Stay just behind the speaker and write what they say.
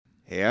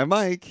Hey, I'm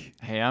Mike.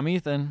 Hey, I'm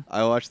Ethan.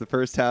 I watched the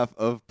first half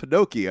of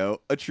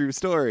Pinocchio, A True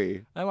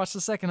Story. I watched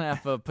the second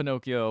half of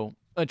Pinocchio,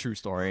 A True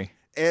Story.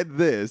 And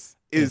this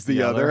is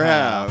the other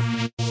half.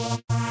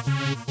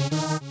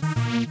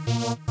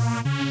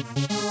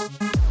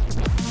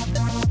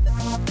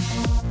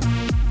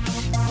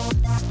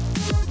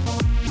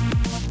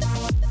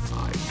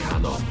 I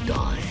cannot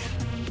die.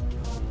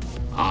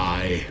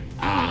 I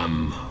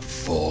am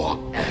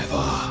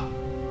forever.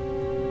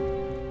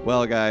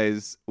 Well,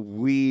 guys,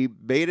 we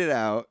made it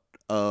out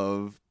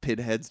of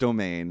Pinhead's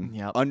domain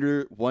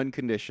under one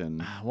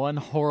condition. One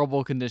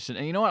horrible condition.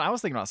 And you know what? I was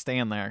thinking about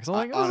staying there because I'm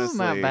like, this isn't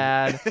that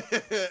bad.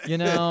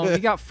 You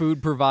got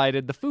food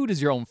provided. The food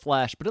is your own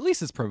flesh, but at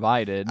least it's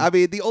provided. I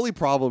mean, the only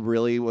problem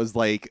really was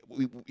like,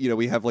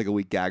 we have like a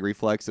weak gag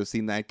reflex. So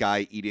seeing that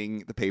guy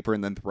eating the paper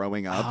and then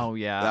throwing up. Oh,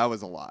 yeah. That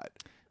was a lot.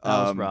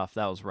 That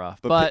was rough.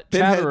 But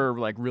Chatterer,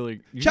 like, really...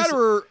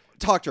 Chatterer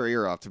talked our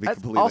ear off, to be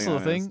completely honest. Also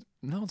the thing...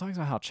 No one talks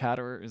about how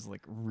Chatterer is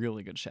like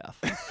really good chef.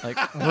 Like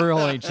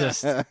really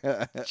just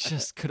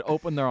could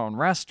open their own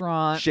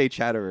restaurant. Shea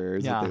Chatterer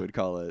is what they would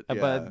call it.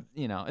 But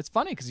it's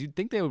funny because you'd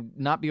think they would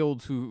not be able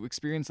to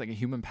experience like a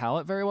human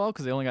palate very well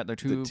because they only got their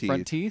two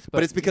front teeth.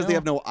 But it's because they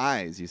have no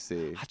eyes. You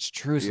see, that's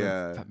true.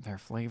 So their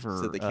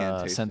flavor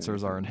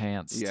sensors are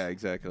enhanced. Yeah,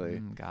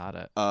 exactly. Got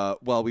it.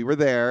 Well, we were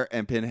there,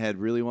 and Pinhead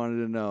really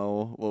wanted to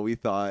know what we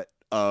thought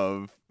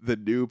of the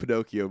new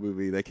Pinocchio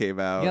movie that came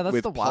out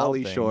with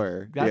Pauly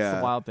Shore. That's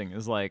the wild thing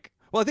is like...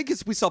 Well, I think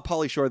we saw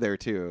Pauly Shore there,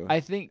 too.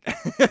 I think...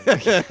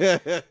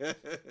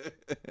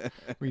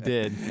 we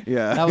did.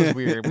 Yeah. That was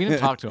weird. We didn't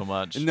talk to him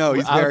much. No,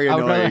 he's very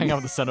annoying. I would rather hang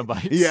out with the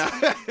Cenobites. Yeah.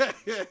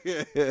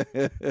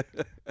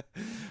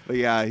 But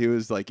yeah, he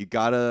was like, you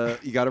gotta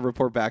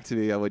report back to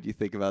me on what you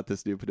think about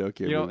this new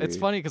Pinocchio movie. It's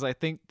funny because I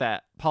think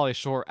that Pauly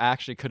Shore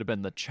actually could have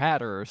been the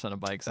Chatterer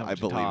Cenobite. I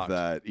believe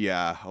that.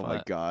 Yeah. Oh,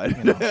 my God.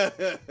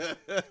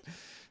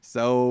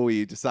 So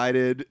we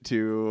decided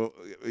to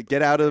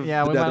get out of the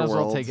netherworld. Yeah, we might as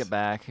well take it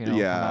back. Come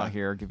out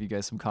here, give you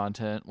guys some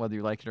content, whether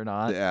you like it or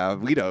not. Yeah,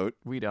 we don't.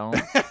 We don't.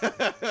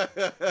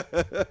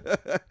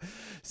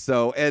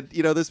 So, and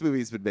this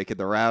movie's been making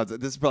the rounds.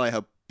 This is probably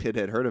how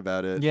Pinhead heard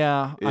about it.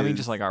 Yeah, I mean,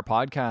 just like our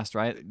podcast,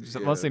 right?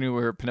 Once they knew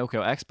we were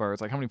Pinocchio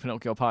experts, like how many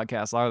Pinocchio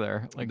podcasts are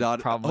there? Like,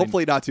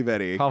 hopefully not too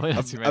many. Probably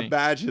not too many.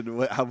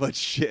 Imagine how much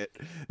shit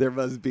there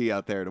must be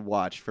out there to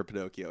watch for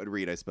Pinocchio and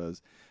read, I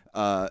suppose.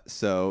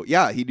 So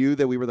yeah, he knew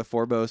that we were the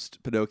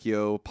foremost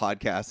Pinocchio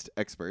podcast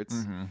experts.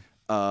 Mm-hmm.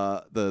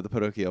 The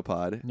Pinocchio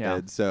pod. Yeah.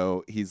 And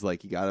so he's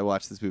like, you got to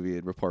watch this movie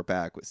and report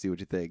back, see what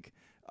you think.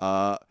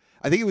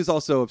 I think he was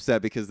also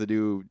upset because the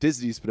new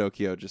Disney's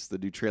Pinocchio, just the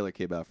new trailer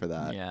came out for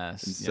that.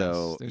 Yes. And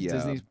so there's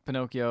Disney's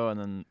Pinocchio, and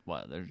then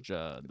what? There's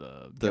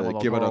the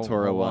Guillermo del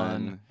Toro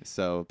one.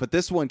 So, but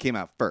this one came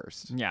out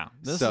first. Yeah,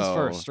 this is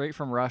first, straight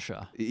from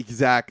Russia.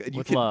 Exactly.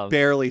 With love.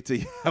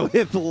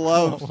 With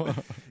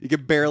love. You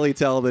can barely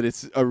tell that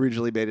it's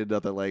originally made in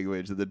another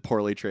language and then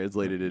poorly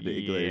translated into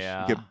English.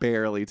 Yeah. You can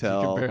barely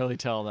tell. You can barely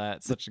tell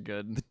that. Such a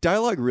good. The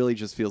dialogue really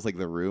just feels like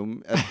The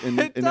Room in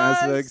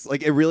aspects.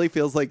 Like it really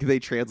feels like they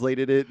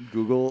translated it in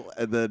Google,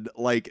 and then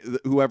like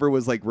whoever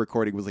was like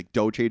recording was like,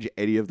 don't change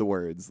any of the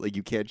words. Like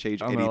you can't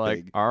change anything.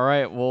 Like, all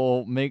right,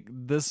 we'll make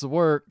this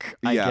work,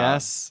 I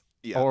guess.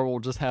 Yeah. Or we'll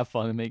just have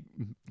fun and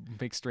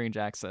make strange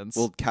accents.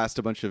 We'll cast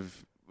a bunch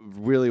of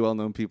really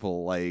well-known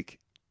people like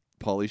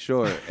Pauly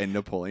Shore and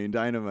Napoleon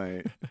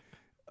Dynamite.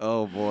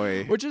 Oh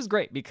boy. Which is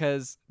great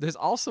because there's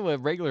also a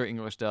regular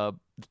English dub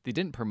that they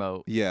didn't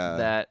promote. Yeah.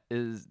 That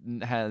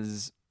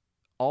has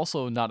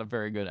also not a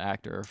very good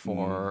actor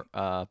for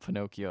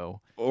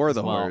Pinocchio. Or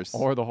the horse.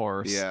 Or the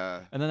horse.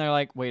 Yeah. And then they're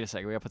like, wait a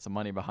second, we gotta put some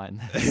money behind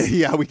this.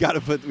 Yeah, we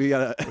gotta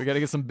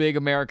get some big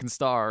American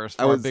stars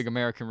for a big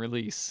American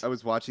release. I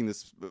was watching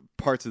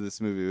parts of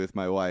this movie with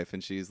my wife,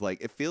 and she's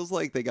like, it feels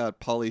like they got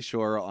Pauly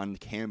Shore on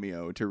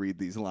Cameo to read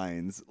these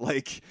lines.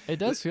 Like it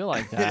does feel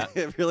like that.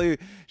 It really.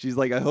 She's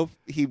like, I hope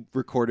he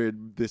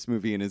recorded this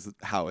movie in his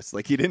house.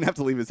 Like he didn't have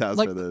to leave his house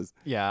for this.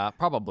 Yeah,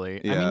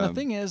 probably. Yeah. I mean, the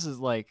thing is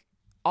like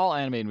all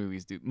animated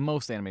movies do.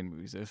 Most animated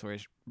movies do. So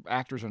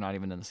actors are not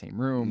even in the same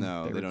room.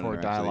 No, they don't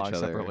record dialogue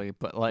separately.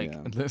 But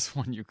like this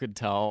one, you could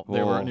tell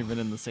they weren't even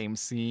in the same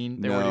scene.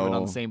 They weren't even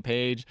on the same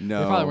page. No.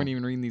 They probably weren't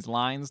even reading these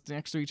lines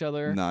next to each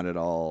other. Not at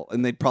all.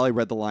 And they'd probably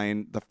read the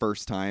line the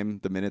first time,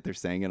 the minute they're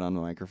saying it on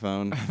the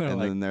microphone, and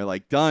then they're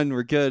like, "Done,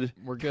 we're good."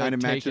 We're good. Kind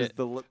of matches it.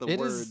 the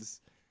words.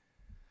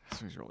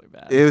 This was really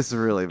bad. It was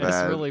really bad.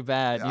 It's really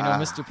bad. You know,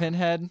 Mr.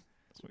 Pinhead.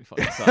 That's what he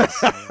fucking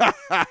sucks.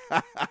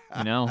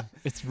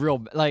 It's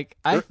real. Like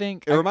I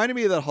think it reminded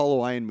me of that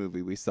Halloween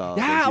movie we saw.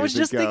 Yeah, I was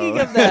just thinking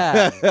of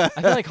that.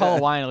 I feel like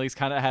Halloween at least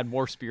kind of had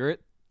more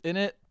spirit in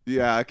it.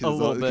 Yeah,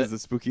 because it's a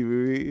spooky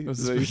movie. It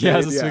was a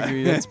spooky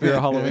movie. Spirit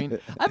of Halloween.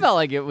 I felt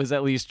like it was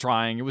at least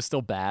trying. It was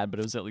still bad, but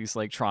it was at least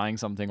like trying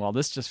something. While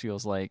this just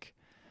feels like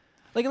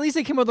at least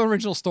they came up with an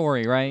original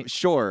story, right?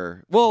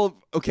 Sure. Well,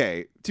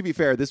 okay. To be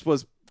fair, this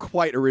was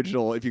quite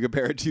original if you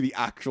compare it to the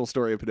actual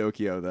story of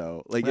Pinocchio,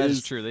 though. Like that it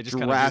is true. They just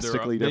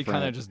drastically different. They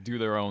kind of just do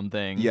their own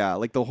thing. Yeah,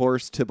 like the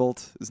horse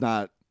Tybalt is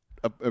not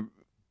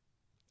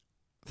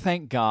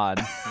Thank God.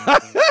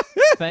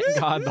 Thank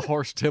God the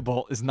horse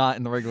Tybalt is not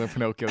in the regular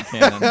Pinocchio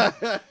canon.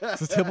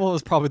 So Tybalt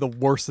is probably the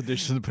worst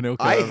edition of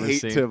Pinocchio I've ever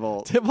hate seen.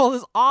 Tybalt. Tybalt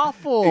is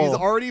awful. He's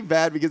already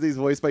bad because he's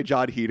voiced by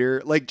John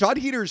Heater. Like, John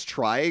Heater's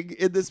trying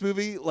in this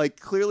movie. Like,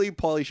 clearly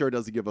Pauly Shore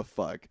doesn't give a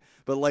fuck.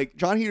 But, like,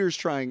 John Heater's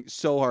trying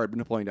so hard,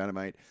 Napoleon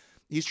Dynamite.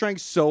 He's trying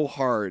so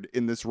hard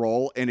in this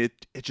role, and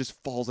it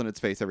just falls on its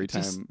face every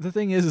time. The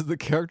thing is the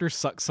character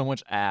sucks so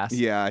much ass.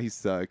 Yeah, he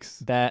sucks.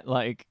 That,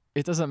 like,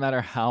 it doesn't matter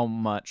how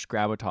much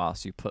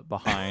gravitas you put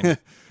behind.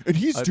 And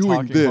he's a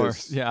doing talking this.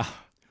 horse. Yeah.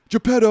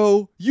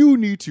 Geppetto, you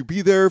need to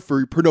be there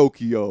for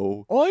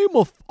Pinocchio.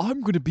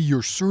 I'm gonna be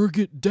your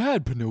surrogate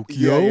dad,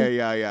 Pinocchio.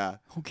 Yeah.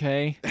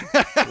 Okay.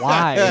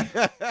 Why?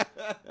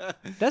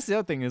 That's the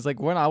other thing is, like,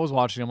 when I was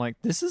watching, I'm like,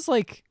 this is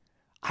like,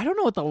 I don't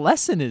know what the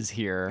lesson is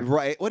here.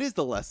 Right. What is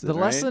the lesson? The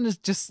lesson is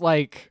just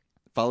like,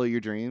 follow your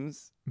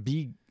dreams.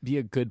 Be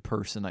a good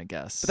person, I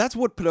guess. But that's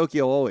what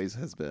Pinocchio always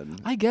has been.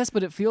 I guess,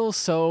 but it feels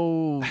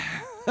so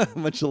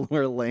much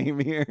more lame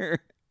here.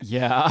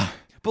 Yeah.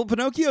 But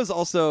Pinocchio's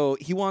also,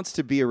 he wants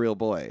to be a real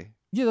boy.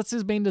 Yeah, that's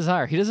his main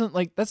desire. He doesn't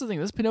like. That's the thing.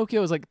 This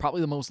Pinocchio is like probably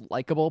the most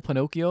likable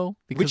Pinocchio,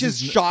 which is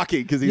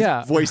shocking because he's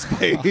voiced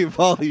by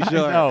Pauly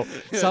Shore. I know.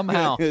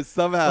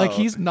 Somehow, like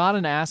he's not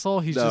an asshole.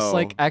 He's just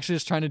like actually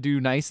just trying to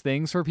do nice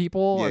things for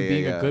people and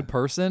being a good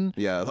person.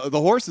 Yeah, the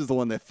horse is the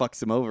one that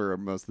fucks him over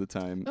most of the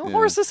time. The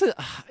horse is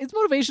his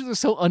motivations are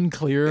so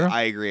unclear.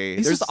 I agree.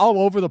 He's just all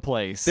over the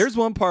place. There's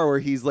one part where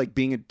he's like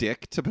being a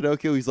dick to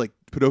Pinocchio. He's like,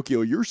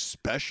 Pinocchio, you're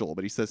special,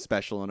 but he says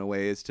special in a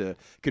way as to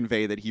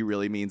convey that he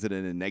really means it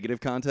in a negative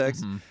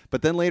context.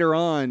 But then later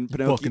on,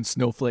 Pinocchio, fucking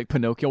snowflake,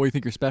 Pinocchio, what do you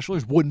think you're special?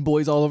 There's wooden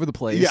boys all over the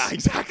place. Yeah,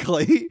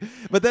 exactly.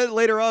 But then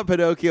later on,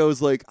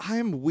 Pinocchio's like,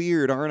 I'm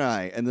weird, aren't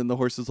I? And then the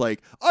horse is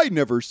like, I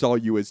never saw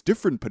you as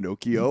different,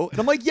 Pinocchio. And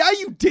I'm like, yeah,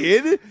 you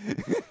did.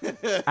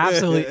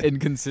 Absolutely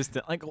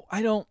inconsistent. Like,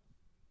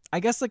 I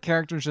guess the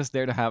character's just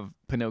there to have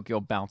Pinocchio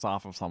bounce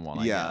off of someone,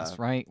 I guess,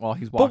 right? While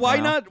he's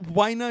walking around.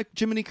 Why not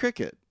Jiminy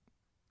Cricket?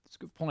 That's a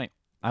good point.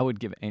 I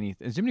would give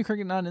anything. Is Jiminy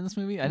Cricket not in this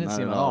movie? I didn't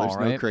see him at all, There's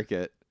right? no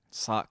cricket.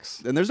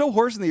 Sucks. And there's no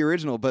horse in the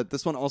original, but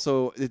this one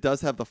also, it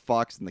does have the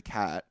fox and the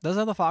cat. Does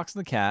have the fox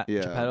and the cat.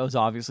 Yeah. Geppetto's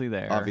obviously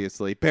there.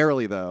 Obviously.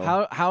 Barely,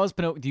 though. How is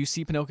Pinocchio? Do you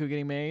see Pinocchio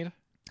getting made?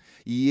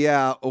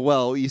 Yeah,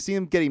 well, you see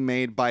him getting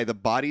made by the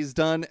body's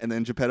done, and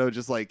then Geppetto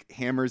just like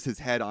hammers his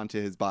head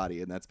onto his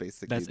body, and that's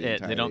basically it.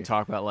 Entirety. They don't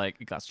talk about like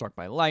he got struck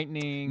by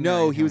lightning.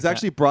 No, he was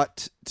actually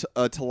brought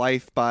to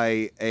life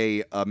by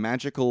a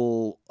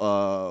magical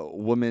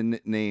woman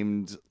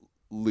named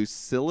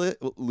Lucilda.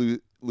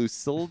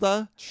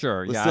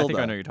 Sure, yeah, I think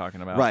I know what you're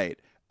talking about. Right.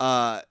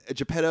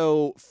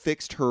 Geppetto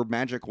fixed her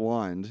magic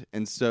wand,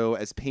 and so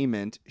as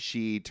payment,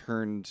 she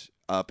turned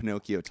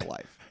Pinocchio to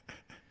life.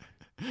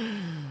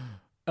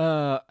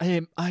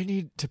 I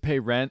need to pay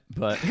rent,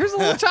 but here's a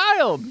little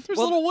child. There's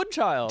a little wood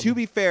child. To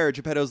be fair,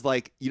 Geppetto's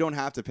like, you don't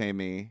have to pay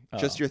me.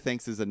 Just your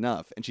thanks is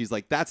enough. And she's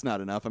like, that's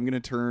not enough. I'm going to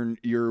turn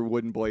your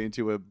wooden boy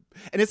into a...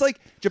 And it's like,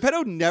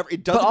 Geppetto never...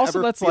 It doesn't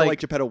ever feel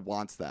like Geppetto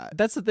wants that.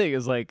 That's the thing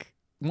is like,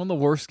 one of the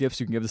worst gifts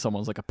you can give to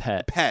someone is like a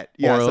pet.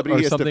 Yeah. Or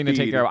something to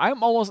take care of.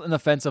 I'm almost in the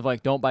fence of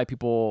like, don't buy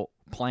people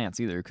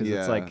plants either because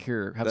it's like,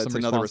 here, have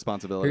some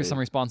responsibility. Here's some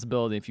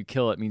responsibility. If you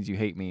kill it, means you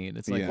hate me. And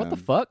it's like, what the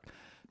fuck?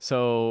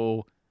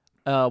 So...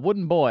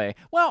 wooden boy.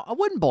 Well, a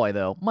wooden boy,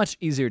 though, much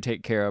easier to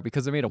take care of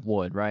because they're made of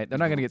wood, right? They're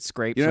not going to get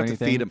scrapes or anything. You don't have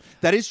to feed him.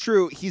 That is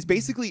true. He's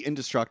basically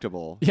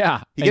indestructible.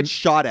 Yeah. He gets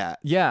shot at.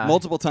 Yeah.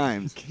 Multiple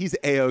times. He's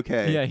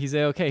A-okay. Yeah, he's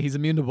A-okay. He's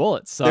immune to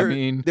bullets. So,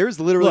 there's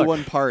literally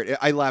one part.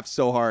 I laughed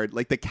so hard.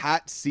 Like, the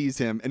cat sees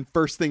him, and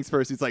first things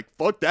first, he's like,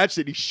 fuck that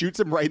shit. He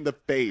shoots him right in the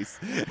face.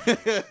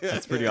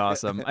 That's pretty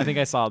awesome. I think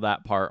I saw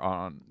that part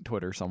on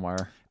Twitter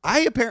somewhere.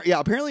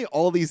 Apparently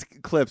all these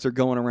clips are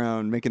going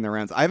around making their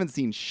rounds. I haven't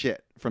seen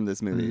shit from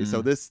this movie.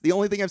 So the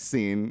only thing I've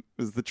seen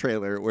is the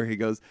trailer where he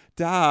goes,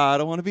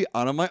 Dad, I want to be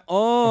out on my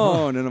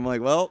own. And I'm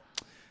like, well,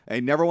 I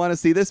never want to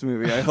see this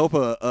movie. I hope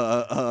an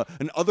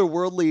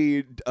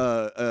otherworldly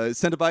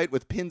Cenobite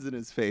with pins in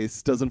his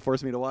face doesn't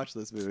force me to watch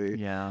this movie.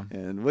 Yeah.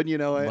 And wouldn't you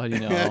know it? Well, you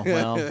know.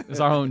 Well, it's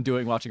our own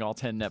doing watching all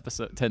 10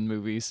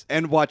 movies.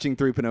 And watching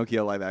 3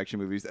 Pinocchio live action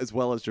movies as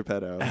well as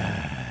Geppetto.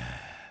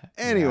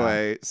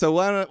 Anyway, so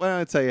why don't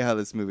I tell you how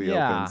this movie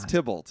opens?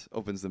 Tybalt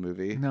opens the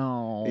movie.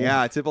 No.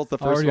 Yeah, Tybalt's the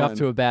first already one. off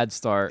to a bad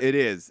start. It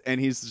is.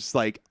 And he's just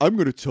like, I'm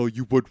going to tell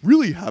you what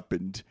really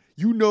happened.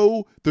 You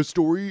know the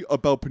story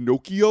about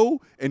Pinocchio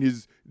and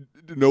his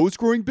nose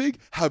growing big?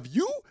 Have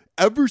you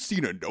ever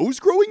seen a nose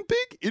growing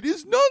big? It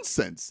is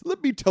nonsense.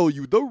 Let me tell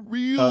you the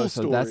real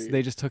story.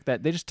 They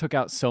just took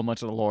out so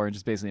much of the lore and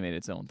just basically made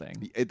its own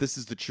thing. This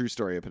is the true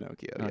story of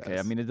Pinocchio. Okay, yes.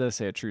 I mean, it does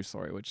say a true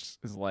story, which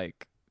is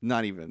like...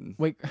 Not even.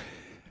 Wait...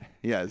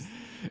 Yes.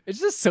 It's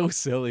just so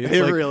silly. It's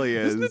it like, really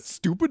is. Isn't it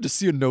stupid to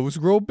see a nose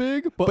grow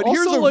big? But also,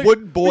 here's a like,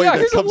 wooden boy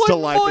that comes to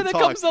life and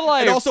talks. Comes to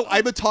life. And also,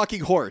 I'm a talking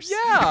horse.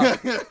 Yeah.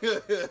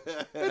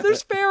 And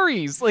there's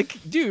fairies. Like,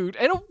 dude,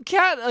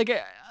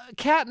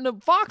 cat and a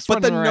fox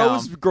But the running around.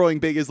 nose growing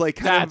big is like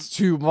That's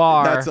too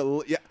far. That's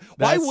yeah.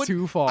 Why That's would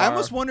too far. I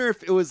almost wonder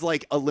if it was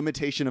like a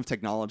limitation of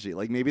technology.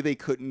 Like maybe they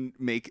couldn't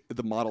make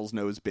the model's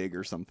nose big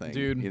or something.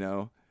 Dude, you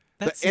know,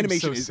 that the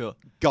animation seems so is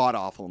god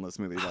awful in this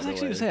movie. I By was the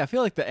actually way, gonna say I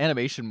feel like the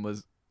animation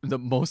was the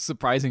most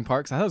surprising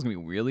part because I thought it was gonna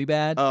be really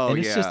bad. Oh, and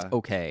it's yeah. just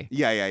okay.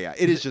 yeah.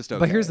 It is just okay.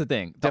 But here's the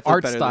thing: the Definitely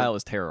art better style than-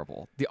 is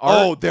terrible. The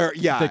art,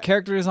 the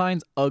character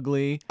design's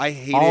ugly. I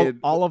hated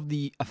all of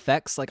the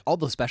effects, like all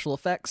the special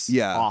effects.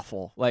 Yeah.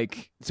 Awful.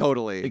 Like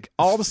totally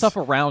all the stuff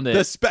around it.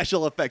 the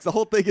special effects. The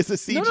whole thing is a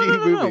CG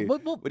movie. Well,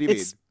 what do you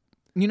mean?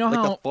 You know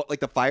how Like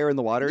the fire in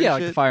the water? yeah, and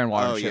like shit? the fire and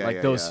water Oh, and shit, yeah, like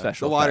yeah, those yeah.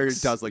 special The water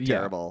effects. does look Yeah.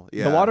 terrible.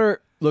 Yeah. The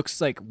water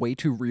looks like way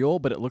too real,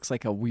 but it looks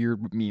like a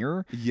weird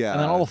mirror. Yeah. And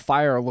then all the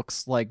fire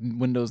looks like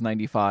Windows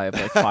 95,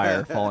 like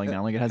fire falling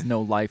down. Like it has no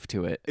life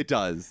to it. It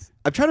does.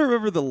 I'm trying to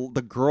remember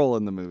the girl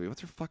in the movie.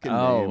 What's her fucking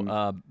name?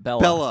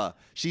 Bella. Bella.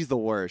 She's the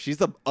worst. She's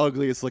the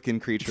ugliest looking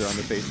creature on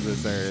the face of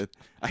this earth.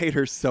 I hate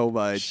her so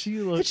much. She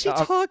And looks. she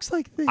talks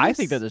like this. I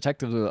think the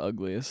detectives are the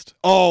ugliest.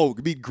 Oh,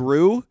 be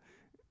Gru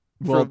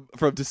Well-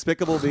 from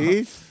Despicable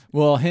Me.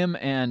 Well, him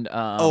and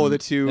the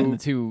two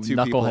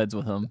knuckleheads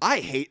with him. I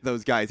hate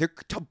those guys. They're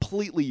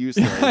completely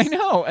useless. I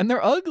know, and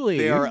they're ugly.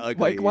 They are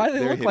ugly. Like, why do they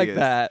They're look like hideous.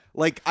 that?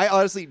 Like, I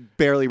honestly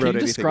barely wrote Can you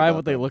anything describe about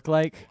what they them. look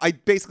like? I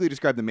basically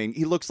described the main.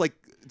 He looks like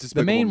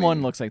Despicable The main Me.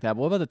 one looks like that.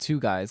 But what about the two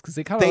guys? Because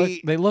they kind of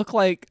they look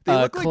like they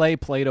look like- clay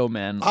Play-Doh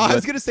men. I was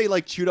with, gonna say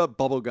like chewed up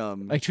bubble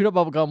gum, like chewed up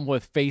bubble gum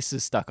with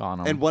faces stuck on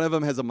them. and one of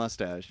them has a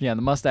mustache. yeah,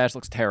 the mustache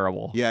looks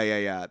terrible.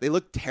 Yeah. They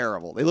look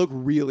terrible. They look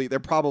really. They're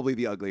probably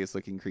the ugliest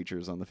looking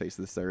creatures on the face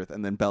of this earth,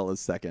 and then Bella's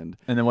second.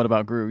 And then what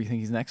about Gru? You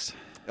think he's next?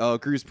 Oh,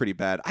 Gru's pretty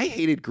bad. I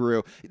hated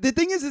Gru. The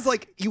thing is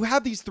like you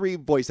have these three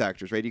voice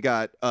actors, right? You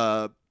got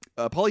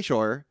Pauly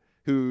Shore,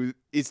 who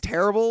is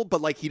terrible,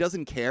 but like he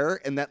doesn't care,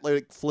 and that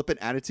like flippant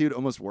attitude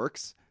almost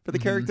works for the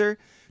character.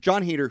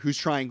 John Heder, who's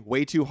trying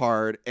way too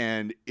hard,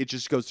 and it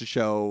just goes to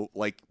show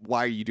like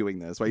why are you doing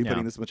this? Why are you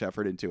putting this much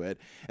effort into it?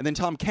 And then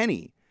Tom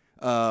Kenny.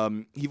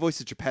 He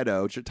voices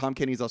Geppetto. Tom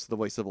Kenny's also the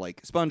voice of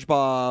like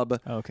SpongeBob.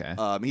 Okay.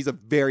 He's a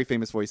very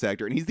famous voice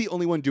actor, and he's the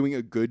only one doing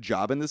a good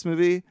job in this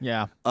movie.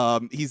 Yeah.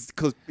 He's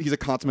a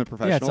consummate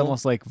professional. Yeah, it's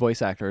almost like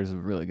voice actors are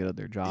really good at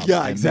their job.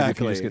 Yeah, and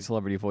exactly. If you just get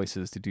celebrity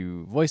voices to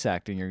do voice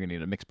acting, you're gonna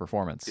need a mixed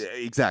performance. Yeah,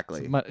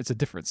 exactly. It's a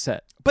different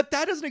set. But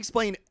that doesn't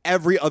explain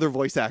every other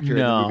voice actor in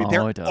the No, movie.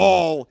 They're it doesn't.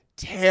 all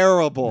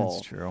terrible.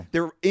 That's true.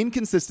 They're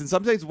inconsistent.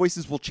 Sometimes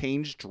voices will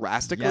change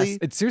drastically. Yes,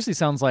 it seriously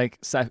sounds like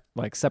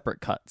separate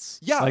cuts.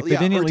 Yeah, like yeah,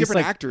 didn't or at least, different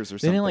like, actors or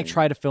They didn't like something.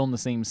 try to film the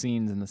same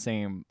scenes in the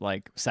same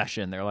like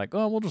session. They're like,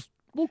 oh,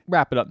 we'll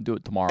wrap it up and do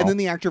it tomorrow. And then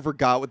the actor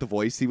forgot what the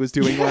voice he was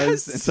doing was,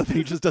 Yes. and so then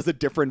he just does a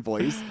different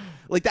voice.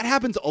 Like that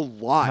happens a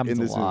lot Happens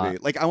in a this lot. movie.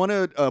 Like I want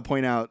to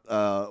point out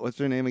what's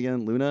her name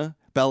again? Luna?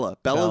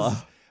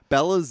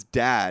 Bella's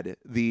dad,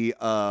 the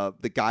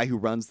guy who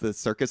runs the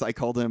circus. I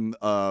called him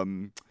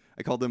Danny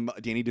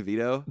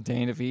DeVito.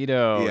 Danny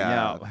DeVito.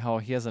 Yeah. Yeah. Oh,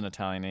 he has an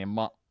Italian name.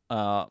 don't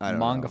know.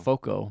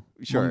 Mangafoco.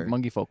 Sure.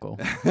 Mungifoco.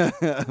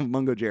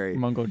 Mungo Jerry.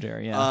 Mungo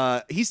Jerry.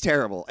 Yeah. He's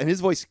terrible, and his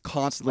voice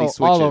constantly Oh,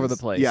 switches all over the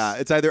place. Yeah,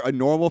 it's either a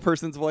normal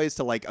person's voice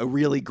to like a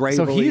really great.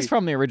 So he's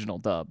from the original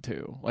dub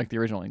too, like the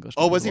original English.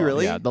 Oh, dub was as he well.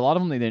 really? Yeah, a lot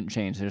of them they didn't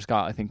change. They just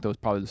got, I think,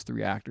 probably those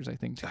three actors, I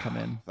think, to come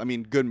in. I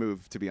mean, good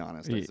move to be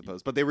honest, I Yeah.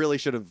 suppose. But they really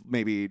should have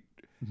maybe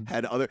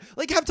had other,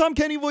 like, have Tom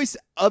Kenny voice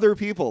other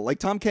people. Like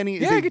Tom Kenny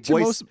is Yeah, a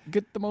voice.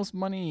 get the most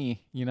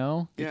money, you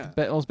know? Get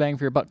Yeah. the most bang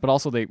for your buck. But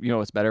also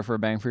it's better for a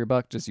bang for your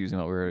buck just using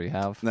what we already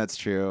have. That's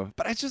true.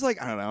 But it's just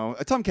like, I don't know.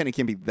 Tom Kenny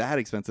can't be that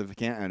expensive. It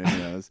can't. I don't know. Who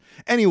knows?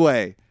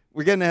 Anyway,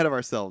 we're getting ahead of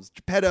ourselves.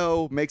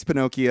 Geppetto makes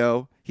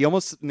Pinocchio. He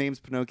almost names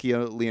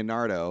Pinocchio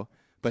Leonardo,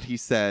 but he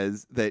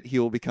says that he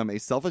will become a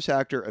selfish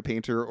actor, a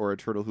painter, or a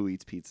turtle who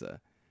eats pizza.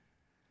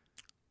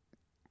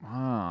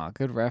 Ah,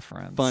 good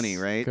reference. Funny,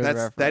 right? Good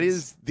reference. That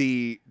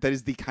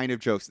is the kind of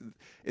jokes.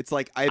 It's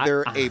like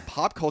either a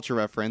pop culture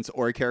reference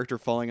or a character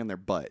falling on their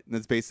butt. And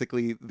that's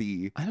basically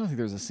the. I don't think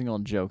there's a single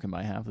joke in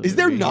my half of the Is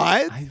there movie.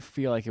 not? I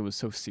feel like it was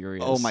so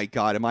serious. Oh my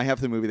god! In my half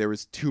of the movie, there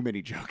was too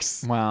many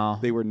jokes. Wow.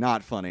 They were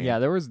not funny. Yeah,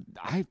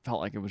 I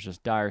felt like it was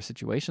just dire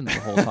situations the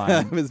whole it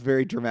time. was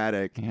very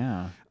dramatic.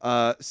 Yeah.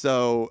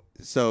 So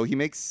he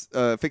makes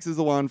fixes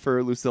the wand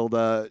for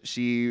Lucilda.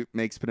 She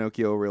makes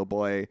Pinocchio a real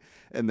boy,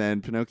 and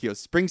then Pinocchio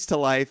springs to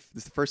life.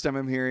 This is the first time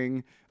I'm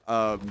hearing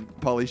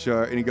Pauly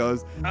Shore, and he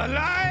goes,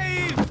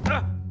 Alive!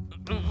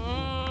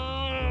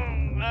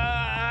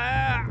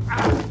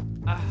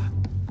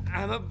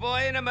 I'm a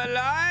boy and I'm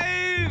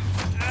alive!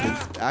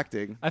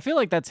 acting. I feel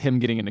like that's him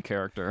getting into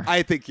character.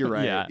 I think you're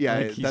right. Yeah, Yeah,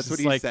 like, he's that's what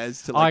just he like,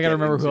 says to. "Oh, I Like, gotta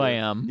get remember who into I it."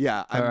 am.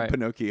 Yeah, I'm All right.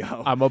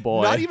 Pinocchio. I'm a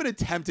boy. Not even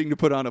attempting to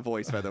put on a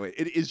voice, by the way.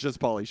 It is just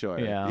Pauly Shore.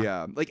 Yeah.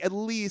 yeah. Like at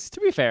least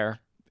To be fair,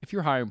 if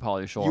you're hiring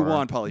Pauly Shore, You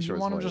want Pauly Shore's you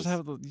want him voice.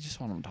 you just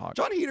want him to talk.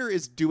 John Heder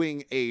is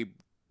doing a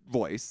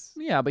voice.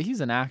 Yeah, but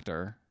he's an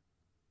actor.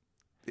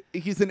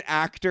 He's an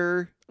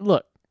actor.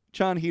 Look,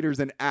 John Heder's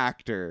an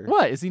actor.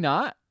 what is he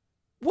not?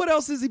 What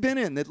else has he been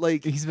in that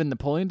like He's been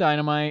Napoleon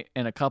Dynamite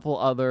and a couple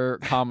other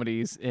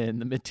comedies in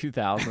the mid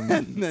 2000s,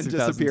 and then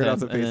disappeared off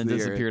the face of the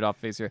disappeared off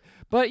the face of the earth.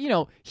 But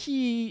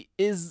he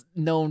is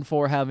known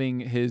for having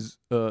his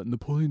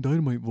Napoleon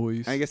Dynamite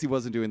voice. I guess he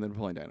wasn't doing the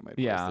Napoleon Dynamite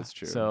voice. Yeah, That's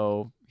true.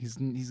 So he's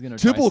gonna.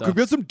 Tibble, try come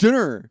get some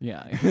dinner.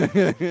 Yeah,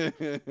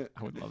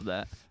 I would love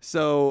that.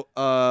 So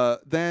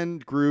then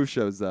Groove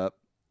shows up,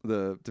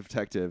 the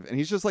detective, and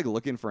he's just like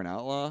looking for an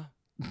outlaw.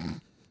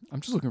 I'm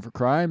just looking for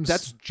crimes.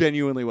 That's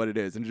genuinely what it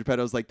is. And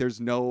Geppetto's like,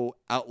 there's no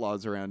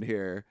outlaws around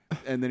here.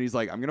 And then he's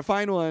like, I'm going to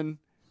find one.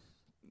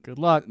 Good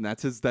luck. And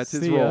that's his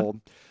See ya.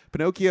 role.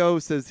 Pinocchio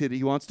says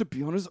he wants to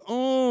be on his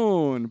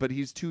own, but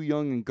he's too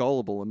young and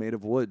gullible and made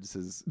of wood,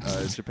 says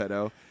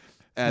Geppetto.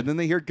 And then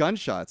they hear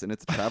gunshots, and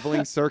it's a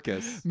traveling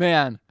circus.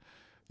 Man,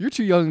 you're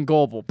too young and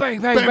gullible.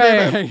 Bang, bang,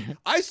 bang. Bang.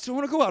 I still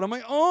want to go out on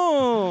my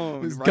own.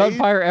 There's right?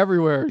 gunfire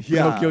everywhere.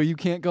 Yeah. Pinocchio, you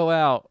can't go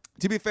out.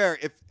 To be fair,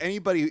 if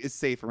anybody is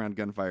safe around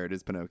gunfire, it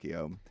is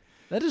Pinocchio.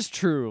 That is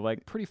true.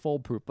 Like, pretty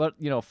foolproof. But,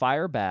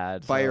 fire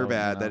bad. Fire so,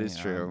 bad, that is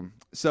true.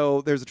 So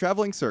there's a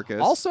traveling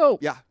circus. Also,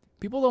 yeah.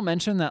 People don't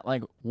mention that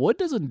like wood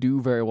doesn't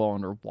do very well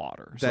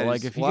underwater. So That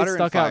like is if he water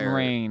gets and stuck out in fire.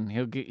 rain,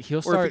 he'll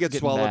Or start if he gets getting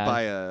swallowed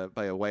bad.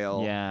 by a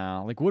whale. Yeah,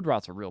 like wood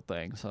rot's a real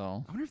thing.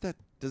 So I wonder if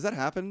does that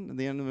happen in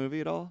the end of the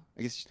movie at all?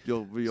 I guess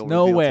you'll no reveal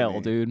to whale,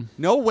 me. dude.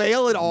 No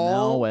whale at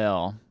all. No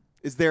whale.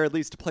 Is there at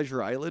least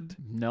Pleasure Island?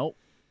 Nope.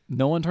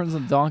 No one turns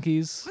into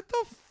donkeys. What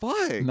the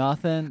fuck?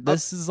 Nothing.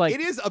 This is like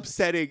it is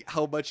upsetting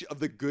how much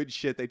of the good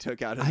shit they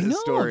took out of I this know.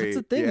 story. That's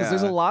the thing. Yeah. Is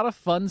there's a lot of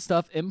fun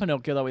stuff in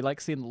Pinocchio that we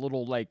like seeing the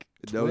little like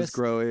nose twists,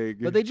 growing.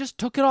 but they just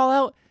took it all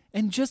out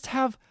and just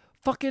have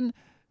fucking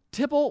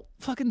Tibble,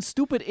 fucking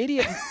stupid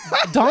idiot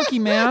donkey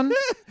man,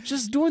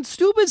 just doing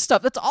stupid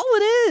stuff. That's all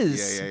it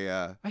is.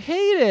 Yeah. I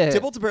hate it.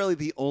 Tibble's apparently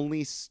the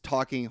only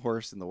talking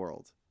horse in the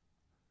world.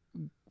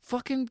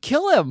 Fucking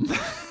kill him.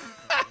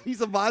 He's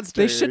a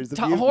monster. They should. He's a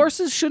mutant.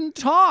 Horses shouldn't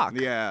talk.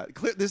 Yeah,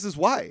 this is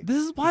why. This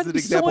is why This is an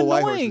it's example so why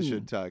annoying. horses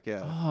should talk.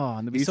 Yeah. Oh,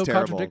 and they'd be He's so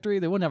terrible. contradictory.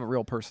 They wouldn't have a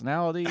real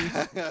personality.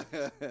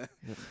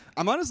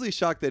 I'm honestly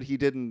shocked that he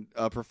didn't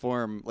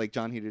perform like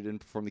John Heder didn't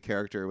perform the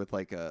character with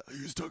like a I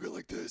used to talk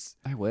like this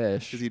I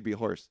wish. because he'd be a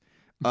horse.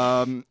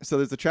 So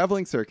there's a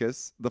traveling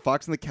circus. The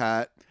fox and the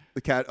cat. The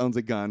cat owns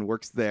a gun,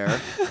 works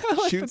there.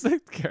 Shoots. The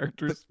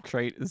character's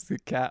trait is the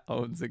cat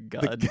owns a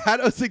gun. The cat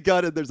owns a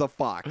gun and there's a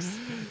fox.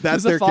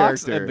 That's There's their a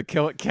fox character. and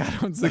the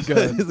cat owns a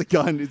gun. There's a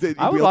gun. He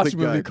I would wields watch a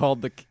gun. movie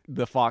called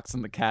the Fox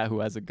and the Cat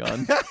Who Has a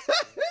Gun.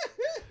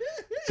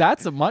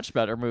 That's a much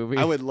better movie.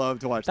 I would love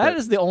to watch that. That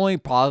is the only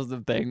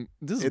positive thing.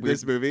 This is In weird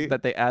this movie?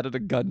 that they added a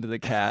gun to the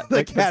cat. The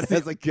Like, cat that's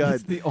has a gun.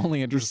 That's the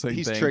only interesting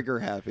He's thing. trigger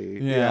happy.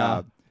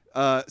 Yeah.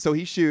 So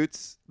he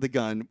shoots the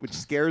gun, which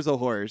scares a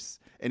horse,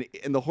 and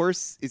the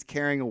horse is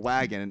carrying a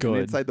wagon, and Good.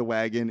 inside the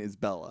wagon is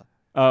Bella.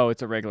 Oh,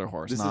 it's a regular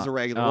horse. This is not- a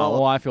regular- Oh, well-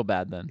 well, I feel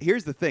bad then.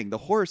 Here's the thing: the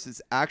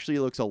horse actually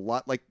looks a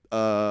lot like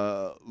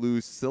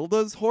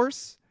Lucilda's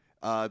horse,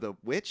 the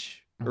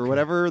witch or Okay.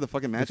 whatever, the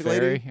fucking magic fairy,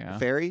 lady, yeah. the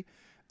fairy.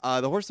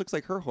 The horse looks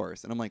like her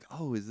horse, and I'm like,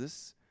 oh, is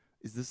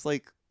this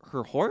like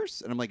her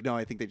horse? And I'm like, no,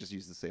 I think they just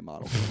use the same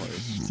model for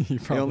horse. You're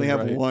They only probably have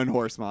right. one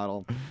horse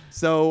model.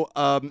 So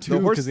Two, the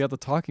horse. because they got the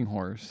talking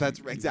horse. That's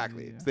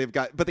exactly. Yeah. So they've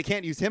got, but they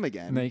can't use him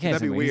again. No, you can't.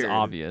 That'd be say he's weird.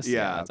 obvious.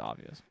 Yeah. That's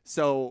obvious.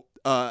 So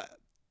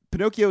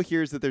Pinocchio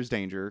hears that there's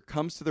danger,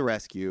 comes to the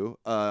rescue.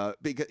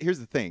 Because here's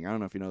the thing: I don't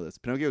know if you know this.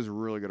 Pinocchio is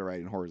really good at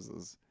riding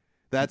horses.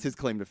 That's his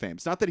claim to fame.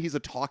 It's not that he's a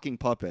talking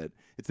puppet;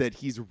 it's that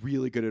he's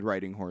really good at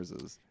riding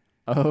horses.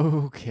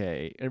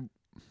 Okay.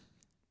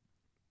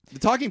 The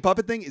talking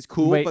puppet thing is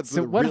cool, Wait, but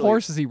so what really,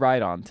 horse does he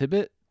ride on?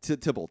 Tibbet?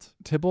 Tybalt.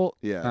 Tybalt?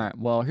 Yeah. All right.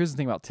 Well, here's the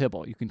thing about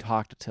Tybalt. You can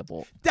talk to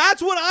Tybalt.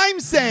 That's what I'm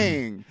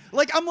saying.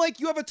 I'm like,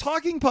 you have a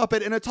talking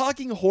puppet and a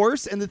talking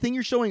horse, and the thing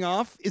you're showing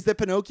off is that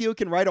Pinocchio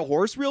can ride a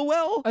horse real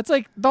well. It's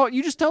like,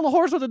 you just tell the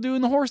horse what to do,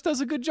 and the horse does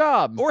a good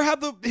job. Or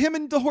have him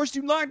and the horse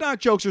do knock-knock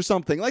jokes or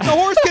something. Like, the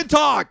horse can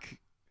talk.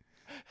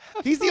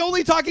 He's the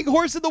only talking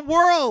horse in the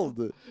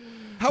world.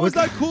 How is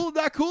that cool?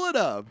 Not cool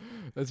enough.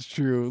 That's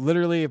true.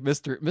 Literally, if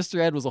Mr.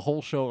 Ed was a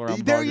whole show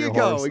around There Bog you Your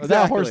go, Horse,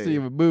 that horse exactly.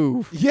 didn't even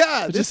move.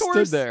 Yeah, It this just stood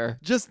horse there.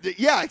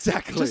 Yeah,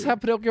 exactly. Just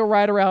have Pinocchio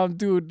ride around,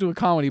 do a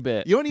comedy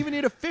bit. You don't even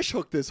need a fish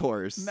hook this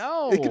horse.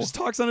 No. It just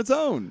talks on its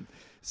own.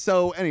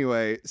 So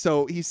anyway,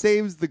 he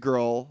saves the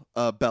girl,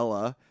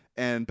 Bella,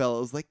 and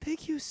Bella's like,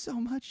 thank you so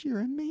much.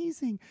 You're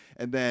amazing.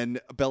 And then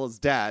Bella's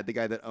dad, the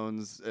guy that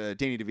owns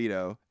Danny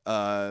DeVito,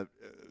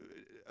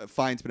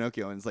 finds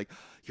Pinocchio and is like,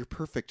 you're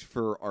perfect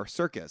for our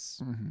circus.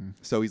 Mm-hmm.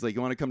 So he's like,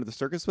 you want to come to the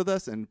circus with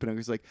us? And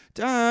Pinocchio's like,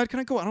 Dad, can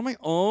I go out on my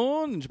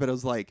own? And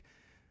Geppetto's like,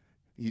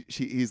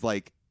 he's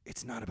like,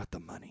 it's not about the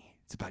money.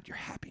 It's about your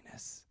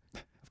happiness.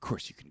 Of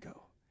course you can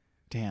go.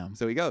 Damn.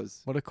 So he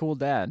goes. What a cool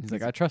dad. He's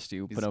like, I trust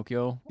you,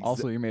 Pinocchio. he's-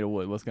 Also, you're made of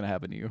wood. What's going to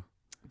happen to you?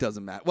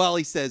 Doesn't matter. Well,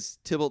 he says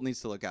Tybalt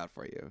needs to look out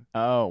for you.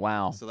 Oh,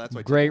 wow. So that's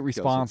why Great Tybalt goes with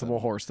responsible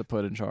him. horse to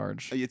put in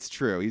charge. It's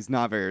true. He's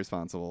not very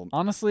responsible.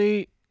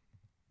 Honestly,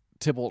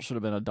 Tybalt should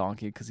have been a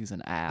donkey because he's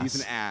an ass.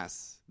 He's an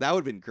ass. That would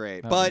have been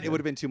great. That But would've it would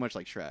have been too much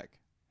like Shrek.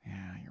 Yeah,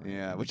 you're right.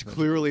 Yeah, which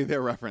clearly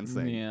they're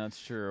referencing. Yeah,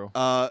 that's true.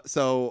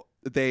 So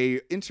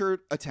they enter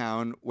a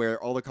town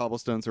where all the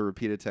cobblestones are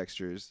repeated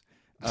textures.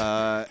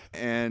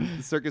 And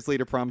the circus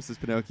leader promises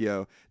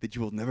Pinocchio that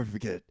you will never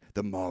forget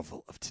the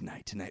marvel of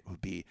tonight. Tonight will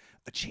be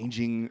a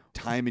changing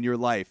time in your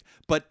life.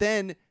 But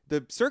then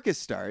the circus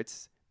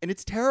starts, and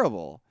it's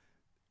terrible.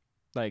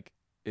 Like,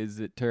 is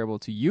it terrible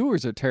to you, or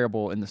is it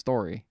terrible in the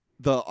story?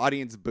 The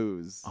audience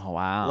boos. Oh,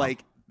 wow.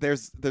 Like,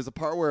 there's a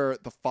part where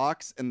the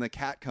fox and the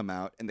cat come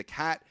out, and the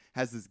cat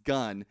has this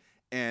gun,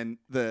 and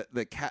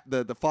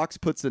the fox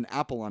puts an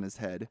apple on his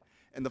head,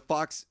 and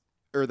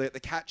the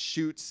cat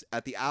shoots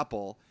at the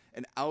apple,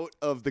 and out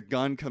of the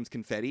gun comes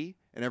confetti,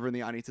 and everyone in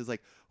the audience is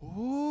like,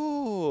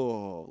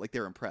 "Ooh!" Like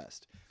they're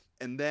impressed.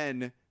 And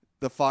then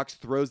the fox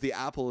throws the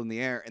apple in the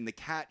air, and the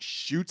cat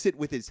shoots it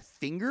with his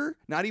finger,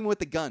 not even with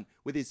the gun,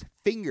 with his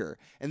finger.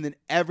 And then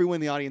everyone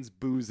in the audience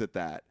boos at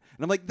that.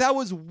 And I'm like, that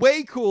was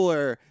way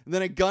cooler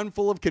than a gun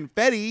full of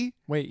confetti.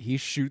 Wait, he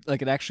shoot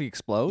like it actually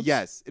explodes?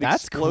 Yes,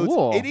 that's explodes.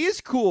 cool. It is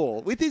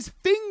cool with his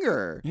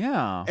finger.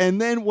 Yeah.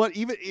 And then what?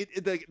 Even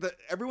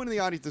everyone in the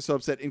audience is so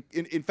upset.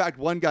 In fact,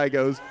 one guy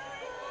goes,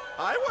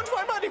 I want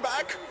my money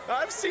back.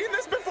 I've seen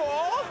this before.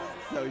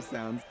 That's how he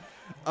sounds.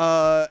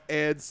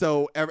 And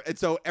so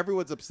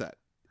everyone's upset.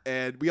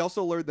 And we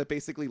also learned that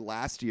basically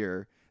last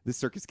year the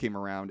circus came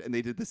around and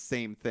they did the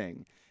same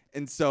thing.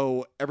 And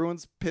so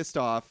everyone's pissed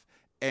off.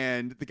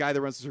 And the guy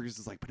that runs the circus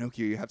is like,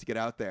 Pinocchio, you have to get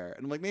out there.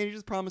 And I'm like, man, you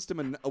just promised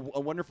him a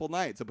wonderful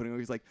night. So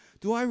Pinocchio's like,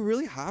 do I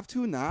really have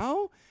to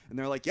now? And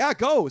they're like, yeah,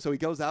 go. So he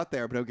goes out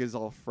there. Pinocchio's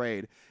all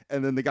afraid.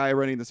 And then the guy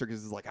running the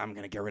circus is like, I'm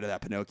going to get rid of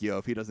that Pinocchio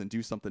if he doesn't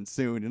do something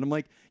soon. And I'm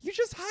like, you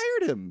just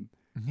hired him.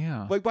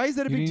 Yeah. Like, why is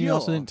that a big deal? You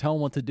also didn't tell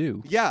him what to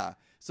do. Yeah.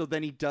 So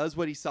then he does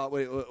what he saw,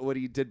 what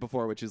he did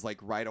before, which is like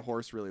ride a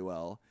horse really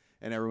well.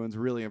 And everyone's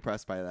really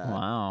impressed by that.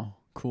 Wow.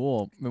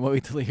 Cool.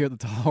 Wait till they hear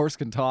the horse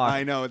can talk.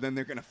 I know. And then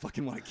they're going to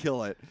fucking want to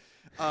kill it.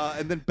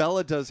 And then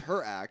Bella does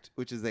her act,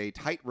 which is a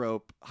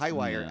tightrope, high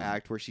wire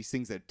act where she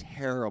sings a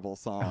terrible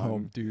song. Oh,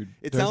 dude.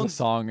 It There's sounds a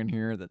song in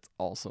here that's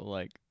also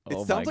like,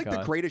 oh it sounds my like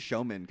God. The Greatest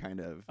Showman, kind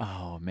of.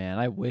 Oh, man.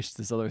 I wish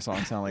this other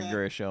song sounded like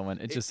Greatest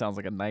Showman. It just sounds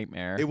like a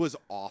nightmare. It was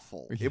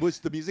awful.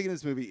 The music in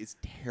this movie is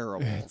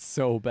terrible. It's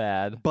so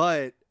bad.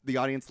 But the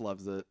audience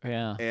loves it.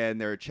 Yeah. And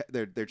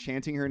they're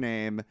chanting her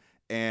name.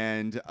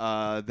 And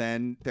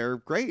then they're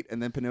great.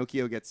 And then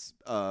Pinocchio gets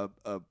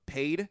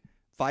paid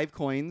 5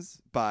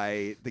 coins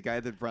by the guy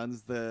that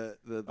runs the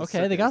okay,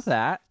 circus. they got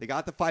that. They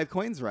got the 5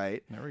 coins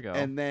right. There we go.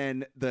 And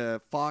then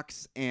the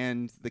fox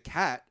and the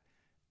cat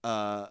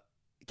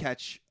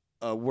catch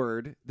a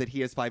word that he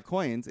has 5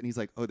 coins, and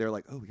they're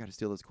like, we got to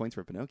steal those coins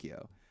for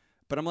Pinocchio.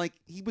 But I'm like,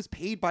 he was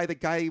paid by the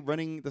guy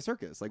running the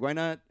circus. Like, why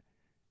not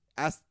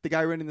ask the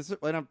guy running the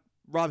circus? Why not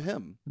rob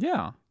him?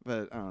 Yeah.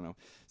 But I don't know.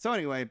 So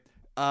anyway,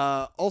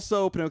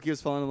 also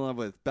Pinocchio's falling in love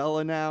with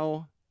Bella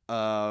now.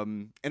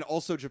 And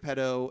also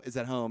Geppetto is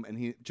at home,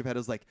 and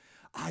Geppetto's like,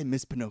 I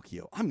miss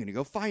Pinocchio. I'm going to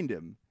go find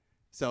him.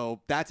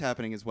 So that's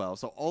happening as well.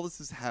 So all this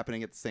is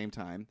happening at the same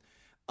time.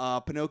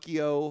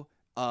 Pinocchio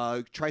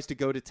tries to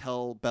go to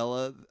tell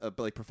Bella,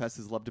 profess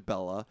his love to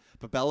Bella,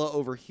 but Bella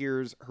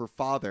overhears her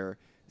father.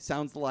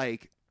 Sounds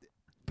like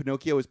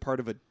Pinocchio is part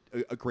of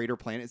a greater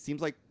plan. It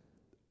seems like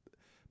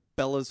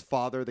Bella's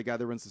father, the guy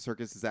that runs the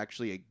circus, is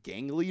actually a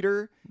gang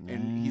leader,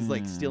 and he's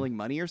like stealing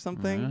money or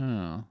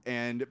something.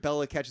 And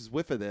Bella catches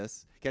whiff of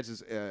this,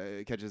 catches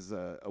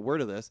a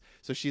word of this.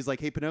 So she's like,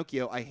 "Hey,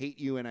 Pinocchio, I hate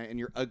you, and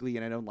you're ugly,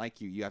 and I don't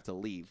like you. You have to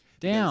leave."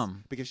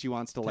 Damn. Because she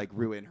wants to like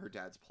ruin her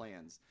dad's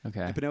plans.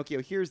 Okay. And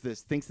Pinocchio hears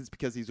this, thinks it's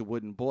because he's a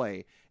wooden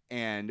boy,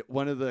 and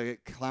one of the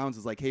clowns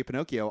is like, "Hey,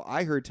 Pinocchio,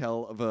 I heard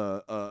tell of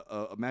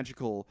a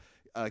magical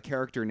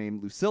character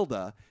named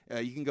Lucilda.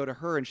 You can go to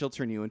her and she'll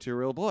turn you into a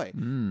real boy."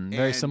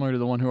 Very similar to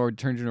the one who already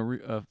turned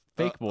into a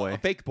fake boy. A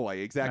fake boy,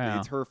 exactly. Yeah.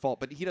 It's her fault,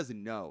 but he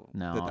doesn't know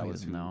that he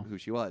was doesn't know. who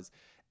she was.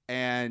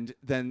 And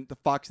then the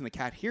fox and the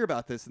cat hear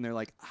about this, and they're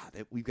like,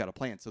 we've got a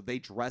plan. So they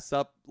dress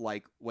up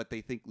like what they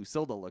think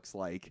Lucilda looks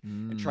like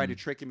and try to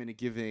trick him into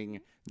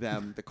giving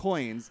them the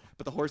coins.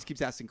 But the horse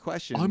keeps asking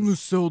questions. I'm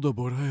Lucilda,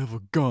 but I have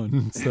a gun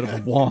instead of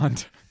a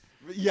wand.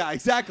 Yeah,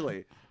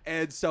 exactly.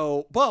 And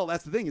so, well,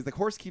 that's the thing, is the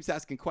horse keeps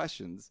asking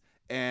questions,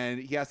 and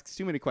he asks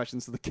too many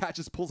questions, so the cat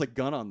just pulls a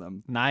gun on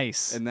them.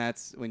 Nice. And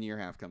that's when year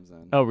half comes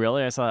in. Oh,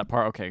 really? I saw that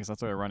part. Okay, because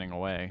that's why they're running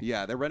away.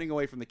 Yeah, they're running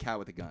away from the cat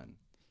with a gun.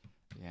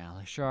 Yeah,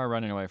 they sure are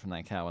running away from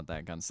that cat with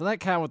that gun. So that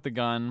cat with the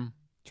gun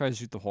tries to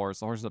shoot the horse.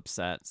 The horse is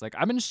upset. It's like,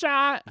 I've been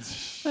shot.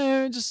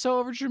 Just so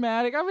over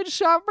dramatic. I've been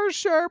shot for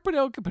sure.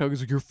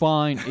 Pinocchio's like, you're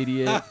fine,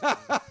 idiot.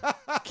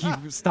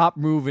 Stop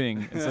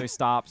moving. And so he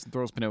stops and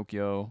throws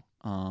Pinocchio.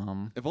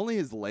 If only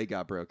his leg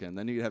got broken,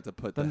 then you'd have to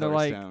put the they're horse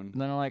like, down.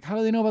 Then they're like, how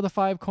do they know about the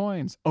 5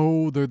 coins?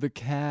 Oh, they're the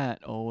cat.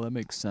 Oh, that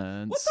makes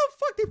sense. What the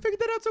fuck? They figured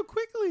that out so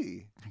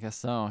quickly. I guess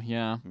so,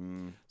 yeah.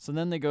 So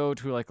then they go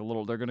to like they're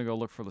going to go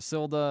look for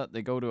Lucilda.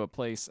 They go to a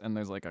place and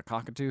there's like a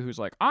cockatoo who's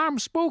like, I'm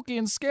spooky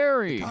and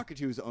scary. The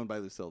cockatoo is owned by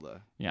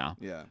Lucilda. Yeah.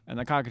 Yeah. And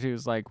the cockatoo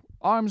is like,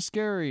 I'm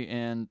scary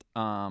and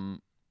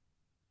fucking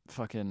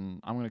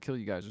I'm going to kill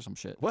you guys or some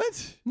shit.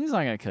 What? He's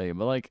not going to kill you,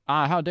 but like,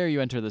 how dare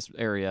you enter this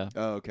area?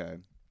 Oh, okay.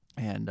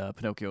 And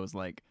Pinocchio was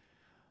like,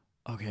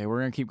 okay, we're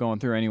gonna keep going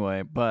through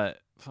anyway. But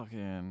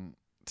fucking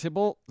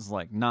Tybalt is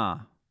like, nah,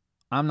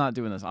 I'm not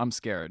doing this. I'm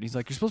scared. He's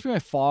like, you're supposed to be my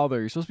father.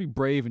 You're supposed to be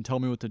brave and tell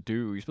me what to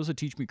do. You're supposed to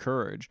teach me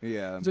courage.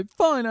 Yeah. He's like,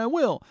 fine, I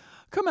will.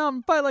 Come out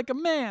and fight like a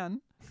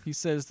man. He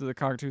says to the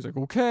cockatoo, he's like,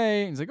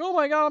 okay. He's like, oh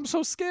my God, I'm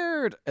so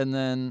scared. And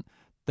then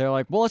they're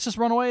like, well, let's just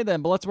run away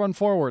then, but let's run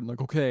forward. And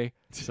like, okay.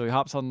 So he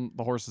hops on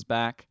the horse's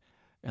back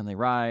and they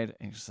ride.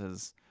 And he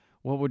says,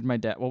 what would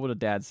a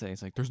dad say?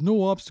 He's like, there's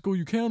no obstacle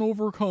you can't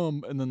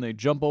overcome. And then they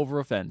jump over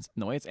a fence.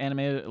 And the way it's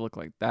animated, it looked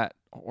like that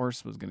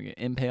horse was going to get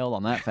impaled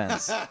on that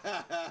fence.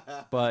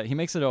 But he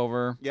makes it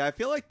over. Yeah, I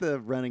feel like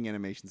the running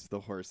animations for the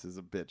horse is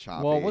a bit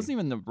choppy. Well, it wasn't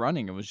even the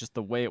running. It was just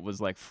the way it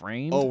was like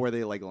framed. Oh, where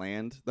they like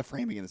land? The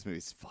framing in this movie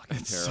is fucking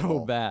It's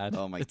terrible. so bad.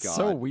 Oh my God. It's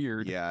so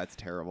weird. Yeah, it's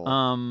terrible.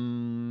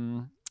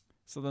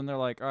 So then they're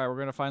like, all right, we're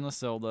going to find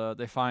Lysilda.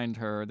 They find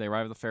her. They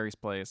arrive at the fairy's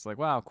place. Like,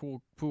 wow,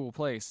 cool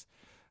place.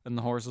 And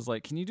the horse is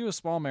like, can you do a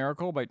small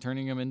miracle by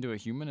turning him into a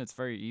human? It's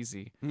very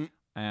easy.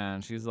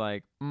 And she's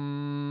like,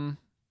 hey,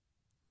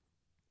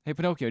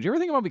 Pinocchio, do you ever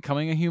think about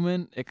becoming a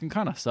human? It can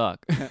kind of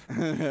suck.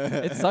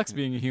 It sucks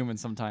being a human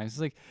sometimes.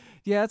 He's like,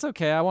 yeah, it's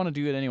okay. I want to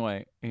do it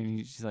anyway. And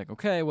she's like,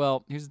 okay,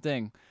 well, here's the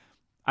thing.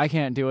 I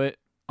can't do it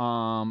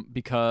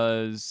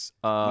because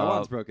My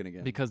wand's broken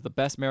again. because the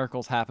best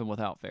miracles happen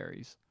without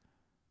fairies.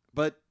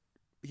 But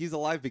he's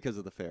alive because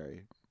of the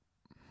fairy.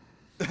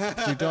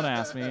 Dude, don't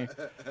ask me.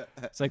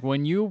 It's like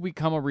when you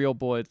become a real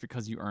boy, it's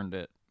because you earned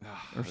it.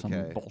 Or some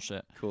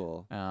bullshit.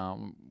 Cool.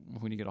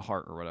 When you get a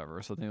heart or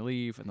whatever. So they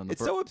leave, and then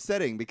It's so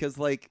upsetting because,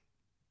 like,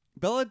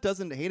 Bella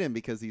doesn't hate him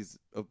because he's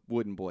a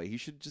wooden boy. He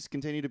should just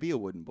continue to be a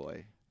wooden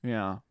boy.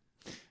 Yeah.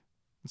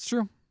 It's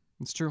true.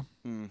 It's true.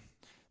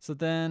 So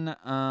then,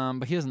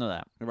 but he doesn't know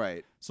that.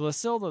 Right. So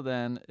Lysilda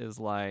then is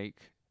like,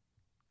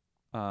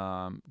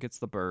 gets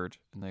the bird,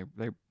 and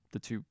the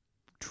two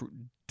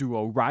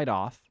duo ride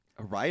off.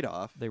 A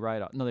write-off? They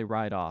ride off. No, they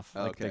ride off.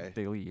 Oh, like okay.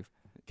 they leave.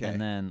 Okay.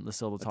 And then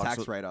Lysilda talks.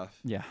 Tax write-off.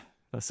 Yeah.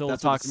 Lysilda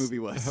That's talks. what this movie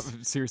was.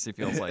 Seriously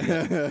feels like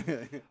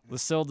it.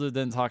 Lysilda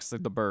then talks to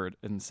the bird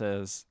and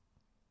says,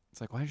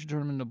 it's like, why did you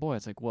turn him into a boy?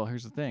 It's like, well,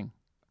 here's the thing.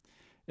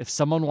 If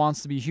someone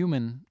wants to be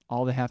human,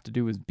 all they have to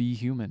do is be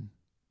human.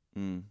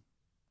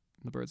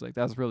 The bird's like,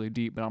 that's really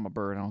deep, but I'm a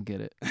bird. I don't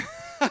get it.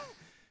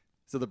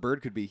 So the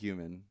bird could be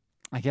human.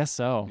 I guess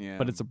so, Yeah.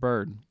 but it's a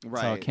bird.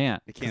 Right. So it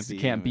can't. It can't 'cause be it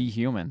can't be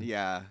human.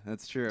 Yeah,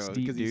 that's true. It's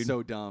deep, Because he's dude.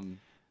 so dumb.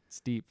 It's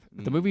deep.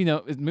 The movie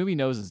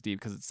knows it's deep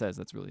because it says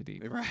that's really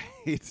deep.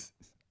 Right.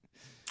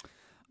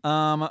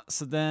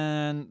 So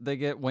then they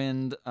get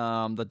wind.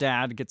 The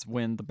dad gets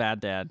wind. The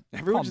bad dad.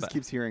 Everyone Call him just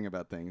keeps hearing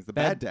about things. The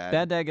bad bad dad.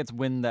 Bad dad gets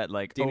wind that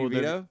like Danny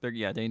DeVito.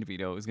 DeVito? Danny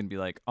DeVito is gonna be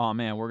like, oh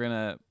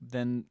man,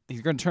 then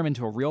he's gonna turn him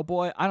into a real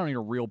boy. I don't need a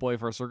real boy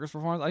for a circus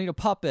performance. I need a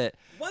puppet.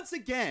 Once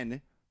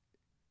again,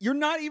 you're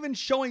not even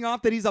showing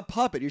off that he's a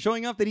puppet. You're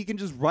showing off that he can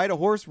just ride a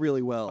horse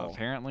really well.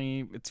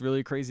 Apparently, it's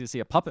really crazy to see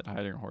a puppet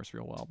riding a horse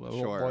real well. But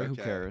Sure, boy, who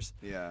okay. cares?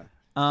 Yeah.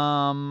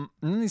 And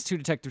then these two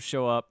detectives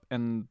show up,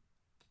 and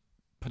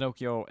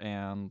Pinocchio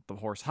and the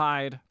horse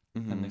hide,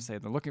 and they say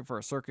they're looking for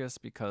a circus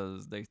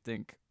because they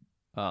think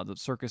the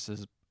circus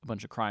is a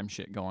bunch of crime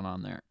shit going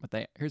on there.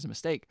 But here's a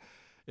mistake: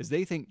 is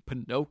they think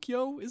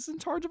Pinocchio is in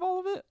charge of all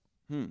of it.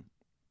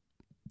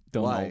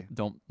 Why?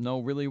 Don't know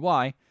really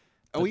why.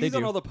 Oh, but he's they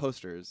on do. all the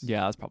posters.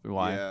 Yeah, that's probably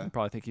why. Yeah. I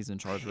probably think he's in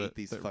charge I of hate it.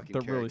 these they're, fucking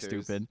they're really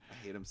characters. stupid.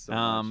 I hate him so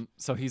much.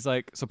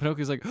 So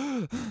Pinocchio's like,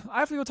 I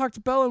have to go talk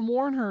to Bella and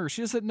warn her.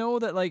 She doesn't know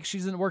that like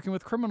she's in working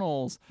with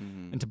criminals.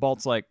 And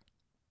Tybalt's like,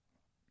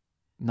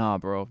 nah,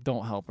 bro,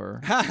 don't help her.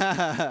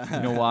 You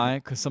know why?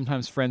 Because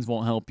sometimes friends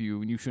won't help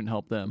you, and you shouldn't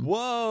help them.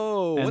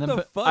 Whoa! And What then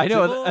the fuck? I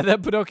know. Tybalt? And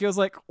then Pinocchio's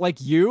like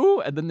you,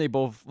 and then they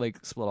both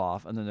like split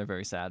off, and then they're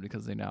very sad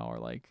because they now are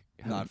like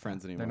Not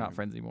friends anymore. They're not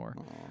friends anymore.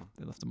 Aw.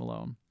 They left him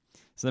alone.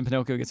 So then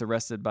Pinocchio gets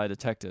arrested by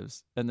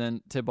detectives, and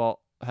then Tybalt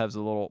has a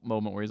little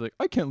moment where he's like,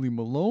 I can't leave him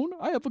alone.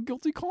 I have a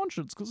guilty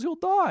conscience because he'll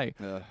die.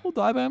 Ugh. He'll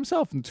die by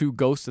himself. And two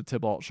ghosts of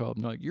Tybalt show up,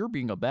 and they're like, you're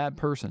being a bad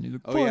person. He's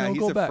like, Oh fine, yeah, I'll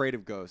he's go back. afraid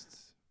of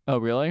ghosts. Oh,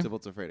 really?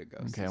 Tybalt's afraid of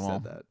ghosts. Okay, He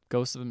well, said that.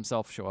 ghosts of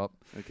himself show up.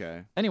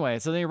 Okay. Anyway,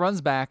 so then he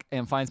runs back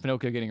and finds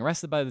Pinocchio getting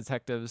arrested by the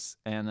detectives,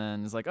 and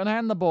then he's like,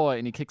 unhand the boy,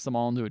 and he kicks them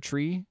all into a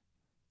tree.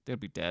 They'd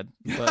be dead,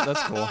 but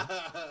that's cool.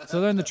 So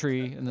they're in the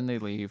tree, and then they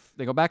leave.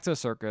 They go back to a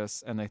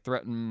circus, and they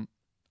threaten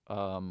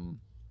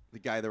The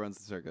guy that runs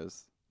the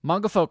circus.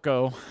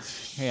 Mangafoco.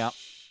 Yeah,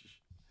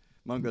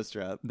 Mungo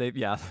Strap.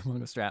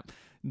 Mungo Strap.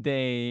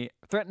 They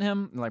threaten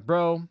him, and like,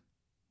 bro,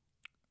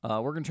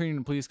 we're gonna turn you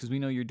into police because we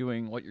know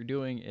what you're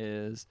doing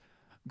is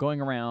going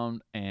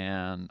around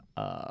and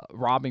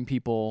robbing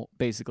people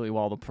basically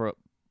while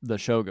the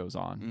show goes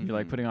on. You're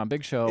like putting on a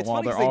big show It's while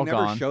funny they're 'cause all they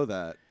never gone. show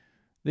that.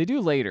 They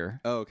do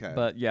later. Oh, okay.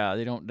 But yeah,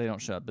 they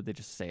don't show up, but they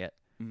just say it.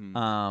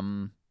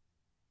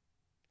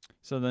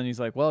 So then he's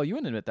like, well, you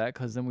wouldn't admit that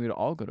because then we would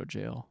all go to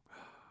jail.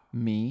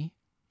 Me,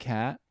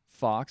 Cat,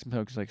 Fox, and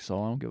Pinocchio's like,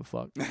 so I don't give a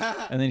fuck.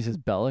 And then he says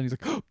Bella, and he's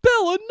like, oh,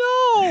 Bella,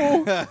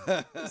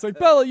 no! It's like,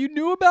 Bella, you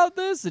knew about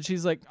this? And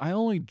she's like, I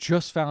only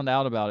just found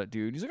out about it,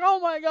 dude. He's like, oh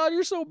my God,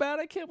 you're so bad.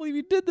 I can't believe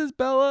you did this,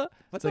 Bella.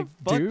 What It's the like,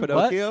 fuck, dude,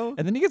 Pinocchio? what?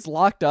 And then he gets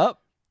locked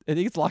up. and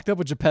he gets locked up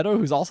with Geppetto,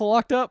 who's also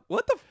locked up.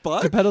 What the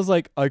fuck? Geppetto's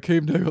like, I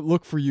came to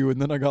look for you,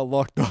 and then I got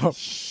locked up.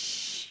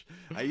 He's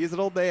an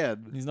old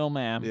man. He's an old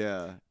man.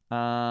 Yeah.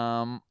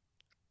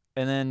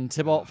 And then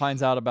Tybalt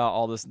finds out about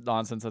all this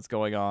nonsense that's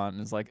going on,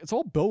 and is like, it's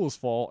all Bella's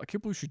fault. I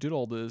can't believe she did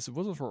all this. If it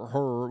wasn't for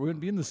her, we wouldn't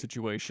be in this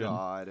situation.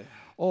 God.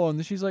 Oh, and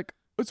then she's like,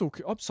 it's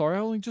okay. I'm sorry. I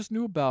only just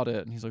knew about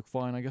it. And he's like,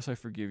 fine. I guess I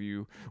forgive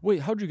you.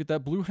 Wait, how'd you get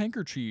that blue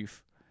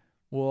handkerchief?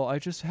 Well, I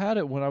just had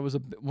it when I was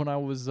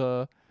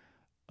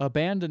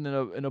abandoned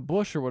in a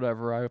bush or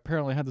whatever. I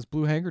apparently had this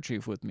blue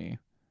handkerchief with me.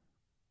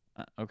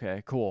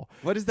 Okay, cool.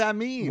 What does that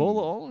mean?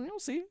 Well, you'll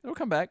see. It'll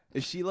come back.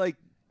 Is she like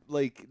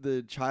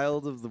the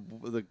child of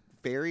the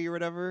fairy or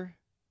whatever?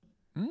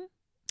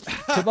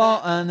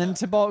 Tybalt, and then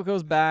Tybalt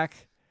goes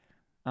back,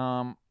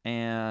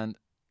 and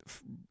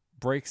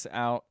breaks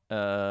out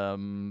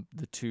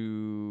the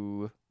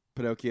two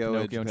Pinocchio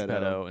and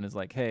Geppetto, and is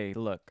like, hey,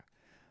 look,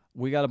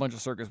 we got a bunch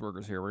of circus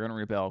workers here. We're gonna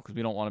rebel because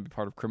we don't want to be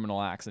part of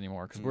criminal acts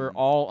anymore. Because we're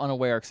all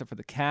unaware, except for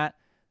the cat,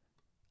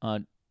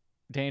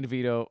 Danny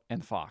DeVito,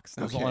 and Fox.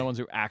 Those are the only ones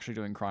who are actually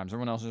doing crimes.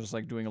 Everyone else is just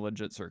like doing a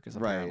legit circus,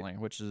 apparently,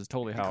 which is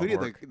totally how it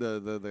works.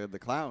 The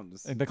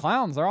clowns. And the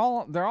clowns, they're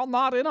all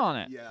not in on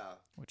it. Yeah.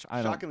 Which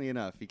I Shockingly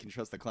enough, you can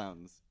trust the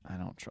clowns. I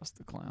don't trust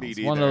the clowns.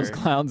 Me One of those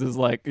neither. clowns is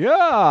like, yeah,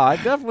 I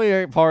definitely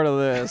ain't part of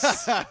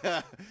this.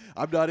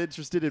 I'm not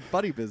interested in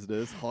funny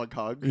business, Hong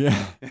Kong.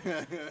 Yeah.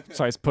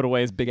 So he's put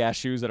away his big ass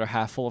shoes that are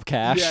half full of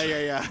cash.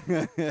 Yeah.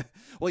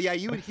 Well, yeah,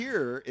 you would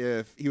hear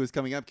if he was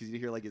coming up because you'd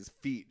hear like his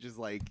feet just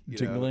like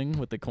Jingling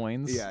with the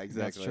coins. Yeah,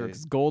 exactly. That's true,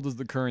 'cause gold is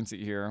the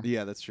currency here.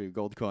 Yeah, that's true.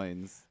 Gold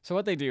coins. So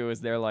what they do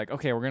is they're like,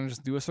 okay, we're gonna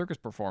just do a circus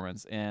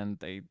performance,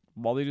 and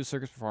while they do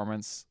circus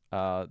performance,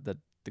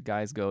 the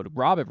guys go to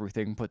rob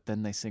everything, but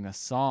then they sing a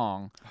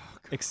song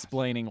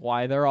explaining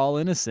why they're all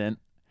innocent.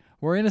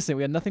 We're innocent.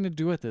 We had nothing to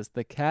do with this.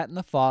 The cat and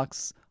the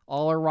fox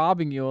all are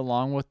robbing you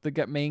along with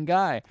the main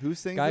guy. Who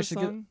sings Guys this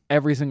should song?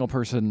 every single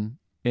person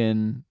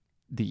in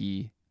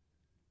the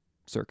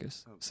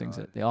circus sings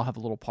God. it. They all have a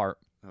little part.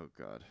 Oh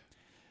God.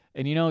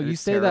 And you know, And you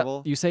it's say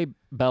terrible? that you say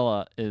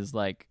Bella is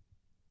like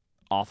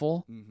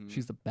awful. Mhm.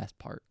 She's the best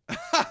part. The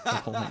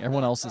whole thing.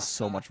 Everyone else is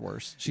so much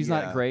worse. She's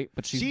not Yeah. great,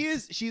 but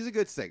she's a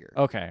good singer.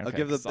 okay. I'll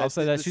give the, I'll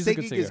say that the she's a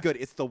good singing singer. is good.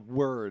 It's the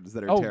words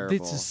that are Oh, terrible.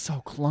 this is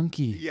so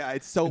clunky. Yeah,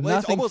 it's so. It's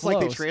Nothing almost like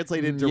they flows.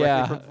 translated directly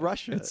Yeah, from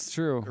Russia. It's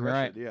true. Or You're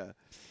right. Russian, yeah.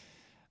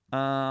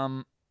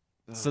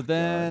 So Oh, God.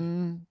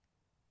 then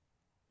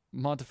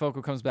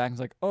Montefoco comes back and is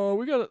like, "Oh,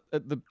 we gotta."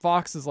 The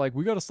fox is like,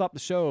 "We gotta stop the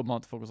show."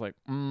 Montefoco's like,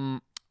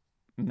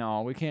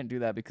 "No, we can't do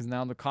that because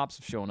now the cops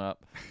have shown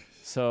up.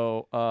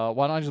 So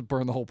why don't I just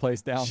burn the whole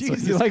place down?" So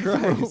Jesus he like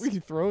Christ. he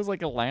throws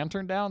like a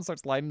lantern down,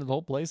 starts lighting the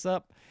whole place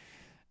up,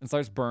 and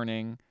starts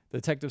burning. The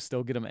detectives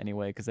still get him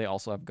anyway because they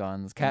also have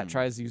guns. Cat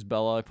tries to use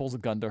Bella, he pulls a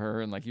gun to her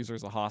and like use her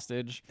as a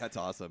hostage. That's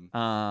awesome.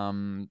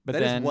 But That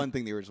then is one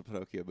thing the original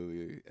Pinocchio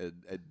movie and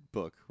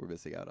book we're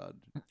missing out on.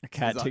 a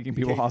cat Is on- taking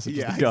people hostage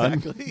yeah, with a gun.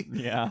 Exactly.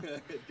 Yeah.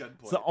 At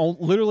gunpoint. It's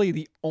literally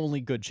the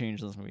only good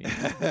change in this movie.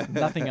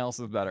 Nothing else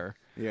is better.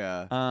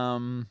 Yeah.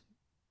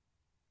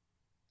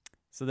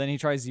 So then he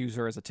tries to use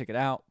her as a ticket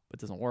out, but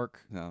it doesn't work.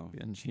 No.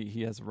 And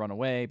he has to run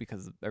away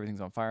because everything's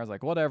on fire. He's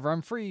like, whatever,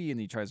 I'm free. And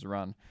he tries to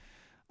run.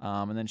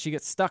 And then she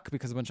gets stuck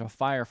because a bunch of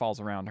fire falls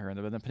around her. And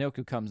then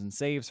Pinocchio comes and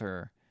saves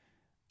her.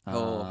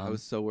 I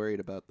was so worried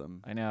about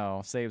them. I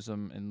know. Saves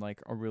him in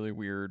like a really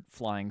weird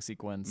flying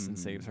sequence and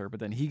saves her. But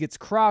then he gets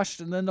crushed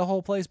and then the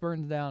whole place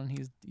burns down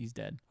and he's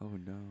dead. Oh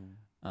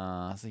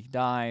no. So he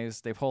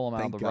dies. They pull him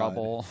out Thank of the God.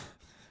 rubble.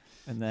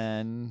 And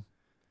then...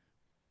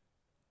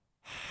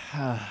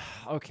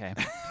 okay.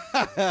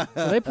 So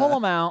they pull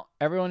him out.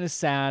 Everyone is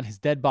sad. His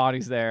dead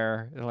body's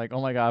there. They're like,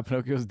 oh my God,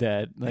 Pinocchio's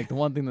dead. Like the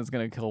one thing that's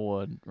going to kill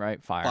Wood,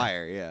 right? Fire.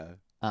 Fire, yeah.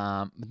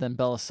 But then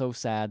Bella's so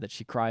sad that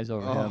she cries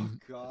over Oh, him.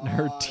 God.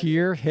 Her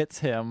tear hits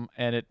him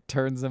and it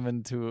turns him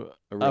into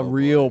A a real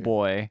real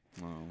boy.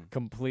 boy Oh.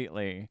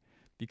 completely.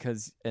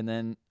 Because, and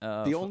then...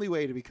 The only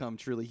way to become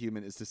truly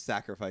human is to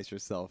sacrifice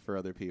yourself for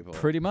other people.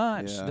 Pretty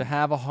much. Yeah. To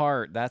have a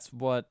heart. That's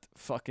what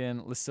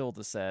fucking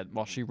Lucilda said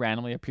while she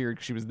randomly appeared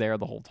 'cause she was there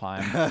the whole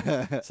time.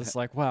 It's just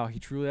like, wow, he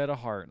truly had a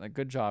heart. Like,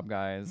 good job,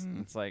 guys.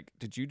 It's like,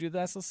 did you do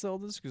that,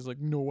 Lucilda? She's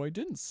like, no, I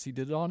didn't. He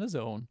did it on his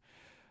own.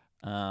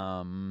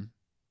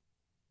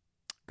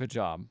 Good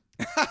job.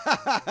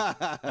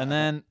 And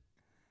then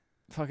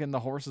fucking the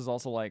horse is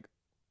also like,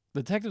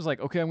 the detective's like,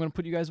 okay, I'm going to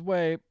put you guys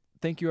away.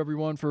 Thank you,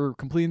 everyone, for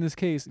completing this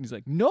case. And he's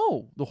like,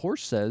 no. The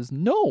horse says,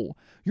 no,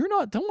 you're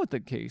not done with the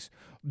case.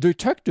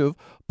 Detective,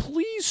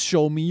 please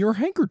show me your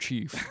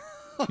handkerchief.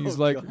 He's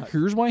like, God.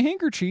 here's my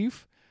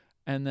handkerchief.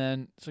 And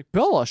then it's like,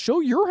 Bella, show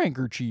your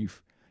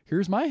handkerchief.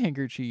 Here's my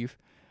handkerchief.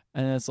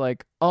 And it's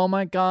like, oh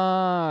my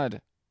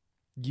God,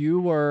 you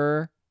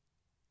were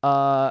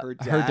her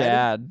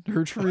dad,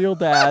 her real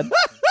dad.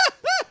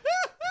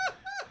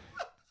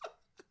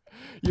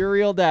 Your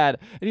real dad.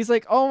 And he's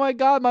like, oh my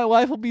God, my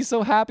wife will be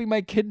so happy my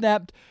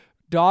kidnapped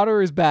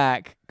daughter is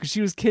back because she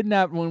was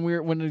kidnapped when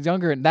he was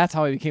younger, and that's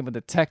how he became a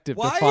detective to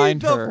Why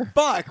find the her.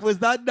 fuck was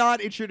that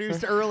not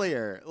introduced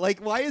earlier? Like,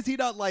 why is he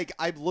not like,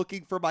 I'm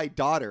looking for my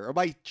daughter or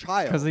my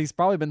child? Because he's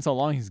probably been so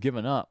long he's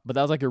given up. But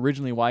that was like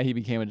originally why he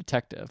became a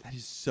detective. That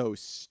is so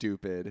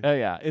stupid. Oh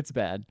yeah, it's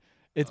bad.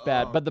 It's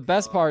bad. Oh, But the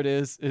best part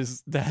is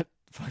that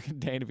fucking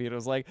Danny DeVito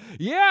was like,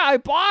 yeah, I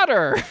bought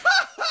her.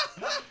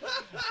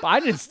 But I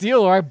didn't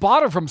steal her. I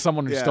bought her from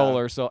someone who Yeah. stole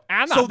her. So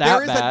I'm not So that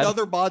there is bad.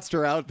 another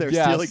monster out there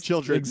Yes, stealing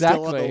children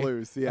exactly. still on the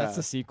loose. Yeah. That's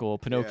the sequel,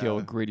 Pinocchio,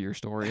 Yeah. a grittier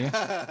story.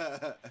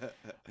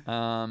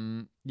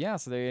 Yeah,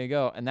 so there you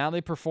go. And now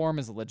they perform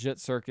as a legit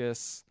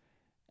circus,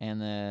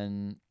 and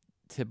then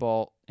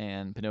Tybalt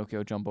and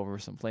Pinocchio jump over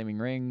some flaming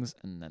rings,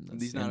 and then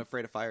He's not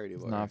afraid of fire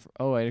anymore.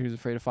 oh, wait, who's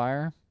afraid of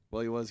fire?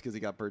 Well, he was because he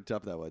got burnt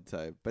up that one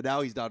time. But now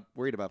he's not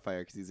worried about fire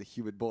because he's a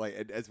human boy.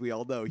 And as we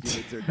all know,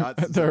 humans are not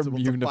They're susceptible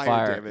immune to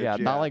fire damage. Yeah,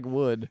 not like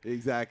wood.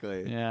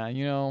 Exactly.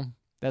 Yeah,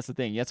 that's the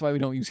thing. That's why we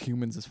don't use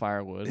humans as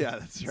firewood. Yeah,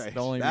 that's It's right. the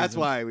only That's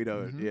reason. why we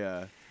don't. Mhm.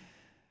 Yeah.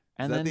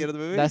 And that then the end of the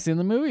movie? That's the end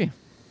of the movie.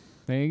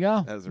 There you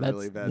go. That was a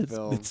really bad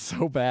film. It's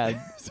so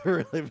bad. It's a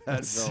really bad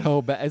It's film.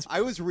 so bad.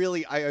 I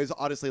was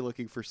honestly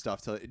looking for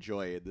stuff to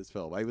enjoy in this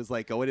film. I was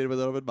like going in with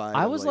an open mind.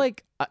 I I'm was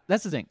like,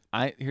 that's the thing.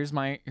 Here's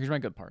my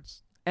good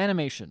parts.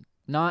 Animation,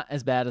 not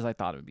as bad as I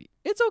thought it would be.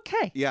 It's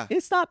okay. Yeah.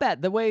 It's not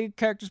bad. The way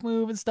characters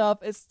move and stuff,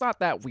 it's not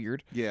that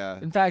weird. yeah.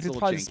 In fact, a it's little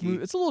probably janky.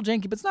 smooth. It's a little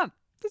janky, but it's not.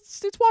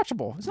 It's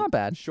watchable. It's not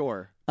bad.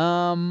 Sure.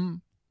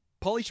 Um,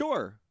 Pauly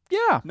Shore,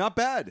 yeah, not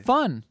bad.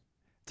 fun.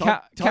 Tom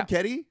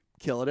Kenny,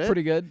 killing it.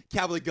 Pretty good.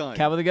 Cat with a gun.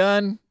 Cat with a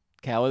gun.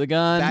 Cat with a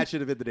gun. That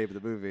should have been the name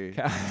of the movie.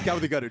 Cat, Cat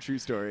with a Gun, a true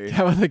story.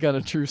 Cat with a gun,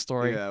 a true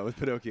story. Yeah, with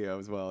Pinocchio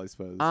as well, I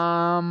suppose.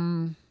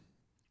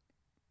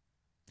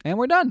 And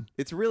we're done.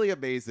 It's really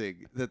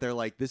amazing that they're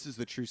like, this is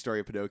the true story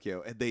of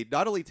Pinocchio, and they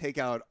not only take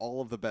out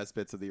all of the best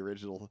bits of the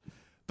original,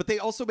 but they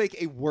also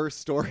make a worse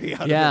story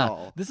out of it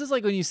all. This is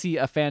like when you see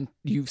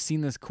you've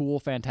seen this cool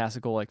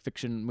fantastical like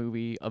fiction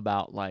movie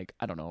about like,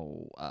 I don't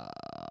know,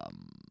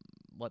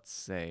 let's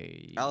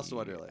say Alice in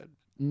Wonderland.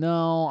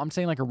 No, I'm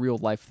saying like a real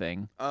life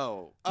thing.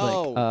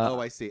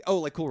 I see. Oh,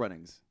 like Cool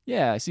Runnings.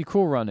 Yeah, I see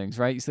Cool Runnings,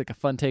 right? You see like a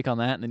fun take on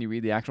that, and then you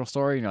read the actual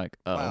story, and you're like,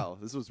 oh. Wow,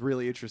 this was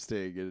really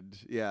interesting, and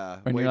yeah,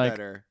 And way you're like,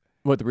 better.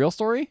 What, the real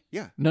story?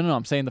 Yeah. No,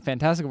 I'm saying the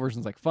fantastical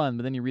version's like fun,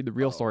 but then you read the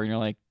real story, and you're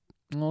like,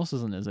 well, this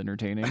isn't as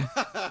entertaining.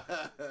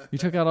 You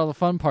took out all the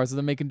fun parts of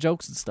them making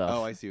jokes and stuff.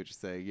 Oh, I see what you're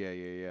saying.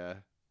 Yeah.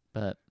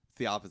 But It's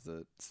the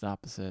opposite. it's the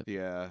opposite.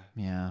 Yeah.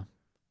 Yeah.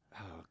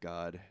 Oh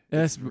God,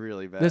 This- it's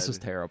really bad. This was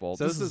terrible.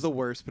 So this is the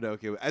worst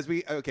Pinocchio.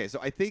 So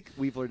I think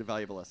we've learned a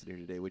valuable lesson here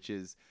today, which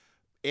is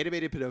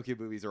animated Pinocchio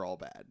movies are all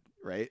bad,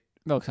 right?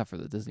 No, except for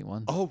the Disney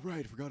one. Oh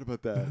right, forgot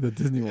about that. The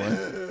Disney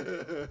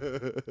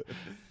one.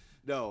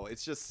 No,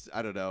 it's just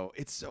I don't know.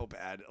 It's so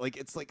bad.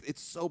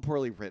 It's so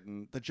poorly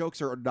written. The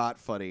jokes are not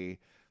funny.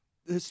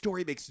 The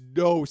story makes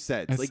no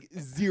sense.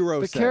 It's- Zero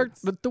The sense.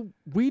 character,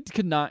 we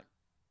could not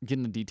get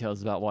into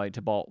details about why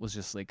Tybalt was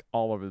just like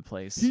all over the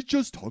place. He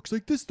just talks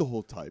like this the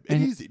whole time, And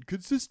and he's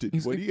inconsistent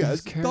when he his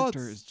has character thoughts.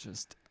 is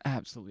just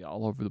absolutely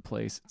all over the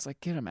place. It's like,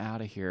 get him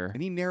out of here.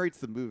 And he narrates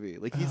the movie.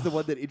 Like he's the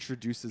one that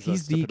introduces us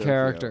He's to the Pinocchio.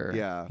 character.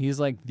 Yeah. He's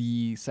like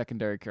the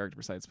secondary character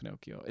besides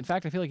Pinocchio. In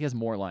fact, I feel like he has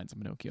more lines than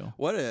Pinocchio.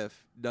 What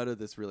if none of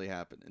this really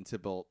happened and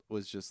Tybalt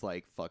was just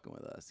like fucking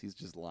with us? He's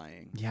just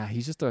lying. Yeah,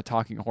 he's just a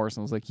talking horse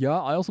and was like, yeah,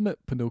 I also met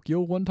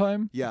Pinocchio one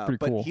time. Yeah, Pretty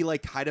but cool. he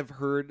like kind of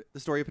heard the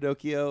story of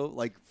Pinocchio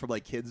like from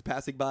like kids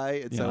passing by,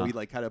 and so Yeah. he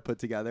like kind of put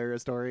together a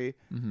story.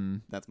 Mm-hmm.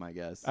 That's my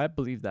guess. I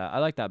believe that. I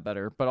like that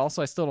better. But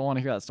also, I still don't want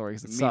to hear that story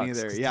because it Me sucks.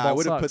 neither. 'cause Yeah, Tybalt I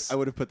would have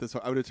sucks. put this.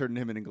 I would have turned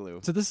him in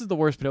glue. So this is the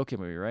worst Pinocchio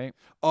movie, right?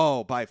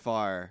 Oh, by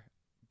far.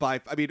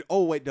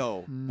 Oh wait,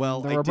 no.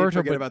 Well, the I did Roberto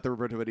forget Ben- about the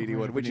Roberto Benigni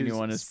one, which Benigni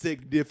one is is-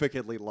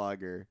 significantly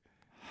longer.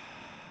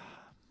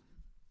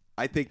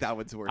 I think that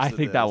one's worse. I than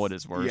think that this. one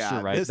is worse. Yeah,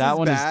 You're right. this That is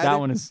one bad. is that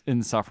one is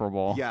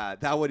insufferable. Yeah,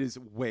 that one is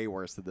way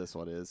worse than this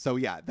one is. So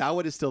yeah, that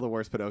one is still the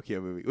worst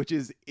Pinocchio movie, which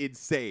is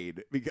insane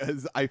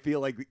because I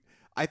feel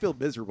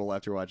miserable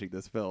after watching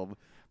this film.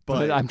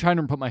 But I'm trying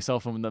to put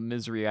myself in the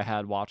misery I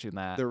had watching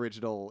that. the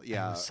original, It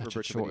yeah, was such a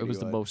Roberto chore. It was Benigni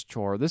the one. most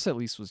chore. This at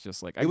least was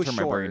just like I It could was turn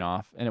my brain short.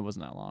 off, and it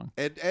wasn't that long.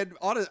 And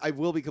honest, I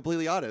will be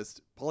completely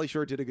honest. Pauly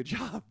Shore did a good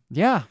job.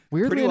 Yeah,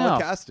 weirdly Pretty well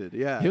enough, casted.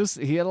 Yeah,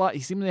 he had a lot.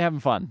 He seemed to be having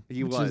fun.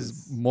 He which was.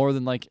 is more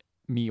than like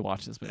me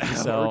watch this movie.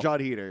 So or John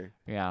Heater.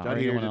 yeah, John or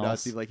Heater anyone did not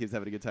else. seem like he was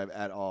having a good time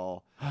at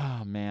all.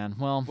 Oh man,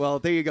 well, Well,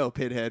 there you go,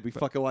 Pinhead. We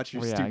fucking watched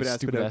your yeah, stupid-ass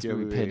stupid-ass Pinocchio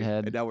movie, movie,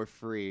 Pinhead. and now we're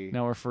free.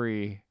 now we're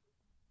free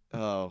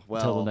Oh well,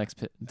 until the next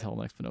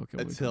Pinocchio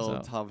movie until comes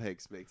out. Tom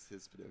Hanks makes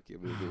his Pinocchio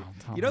movie.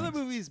 Tom You know Hanks.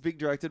 the movie's being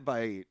directed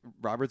by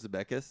Robert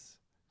Zemeckis.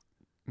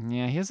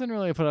 Yeah, he hasn't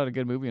really put out a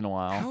good movie in a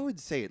while. How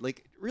insane!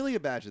 Like, really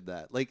imagine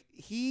that. Like,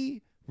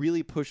 he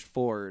really pushed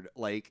forward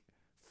like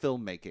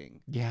filmmaking.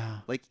 Yeah,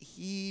 Like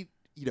he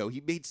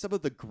made some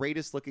of the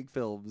greatest looking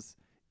films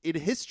in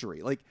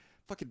history. Like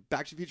fucking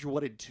Back to the Future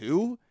 1 and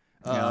 2.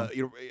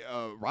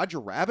 Roger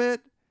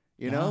Rabbit.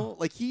 You know,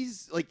 like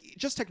he's like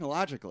just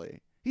technologically,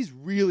 he's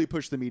really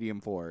pushed the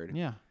medium forward.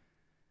 yeah.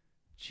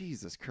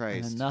 Jesus And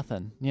Christ. then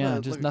nothing. Yeah,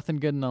 just nothing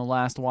good in the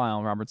last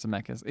while. Robert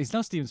Zemeckis. He's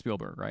no Steven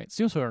Spielberg, right?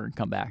 Steven Spielberg can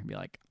come back and be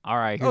like, all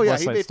right, here's Oh yeah,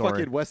 West he Side made Story.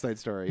 fucking West Side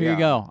Story. Here yeah. you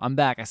go. I'm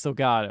back. I still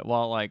got it.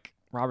 Well, like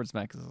Robert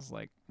Zemeckis is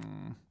like,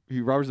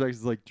 Robert Zemeckis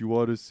is like, do you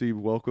want to see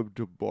Welcome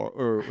to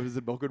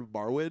Welcome to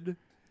Barwood?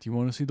 do you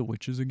want to see the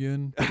witches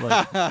again?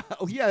 Like,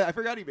 Oh yeah, I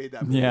forgot he made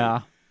that movie.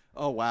 yeah.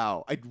 Oh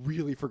wow, I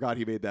really forgot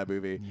he made that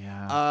movie.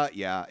 Yeah.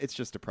 Yeah, it's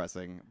just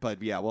depressing. But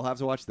yeah, we'll have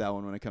to watch that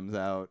one when it comes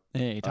out.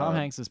 Hey, Tom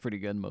Hanks is pretty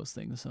good in most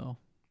things, so.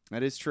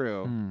 That is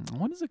true.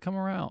 When does it come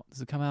out?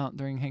 Does it come out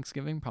during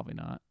Thanksgiving? Probably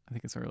not. I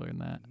think it's earlier than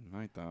that.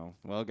 Might though.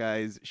 Well,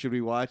 guys, should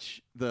we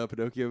watch the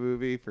Pinocchio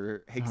movie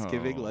for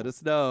Thanksgiving? Oh. Let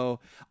us know.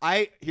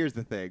 Here's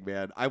the thing,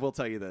 man. I will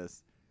tell you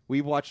this.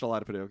 We've watched a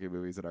lot of Pinocchio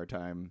movies in our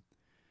time.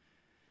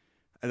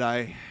 And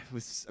I'm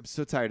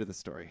so tired of the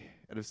story.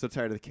 And I'm so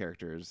tired of the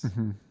characters.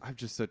 I'm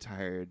just so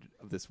tired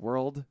of this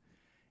world.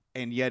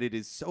 And yet it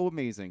is so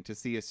amazing to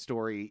see a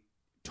story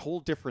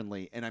told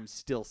differently, and I'm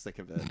still sick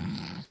of it.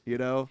 You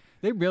know?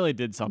 They really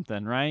did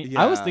something, right?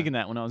 I was Yeah. thinking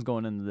that when I was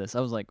going into this.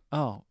 I was like,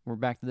 oh, we're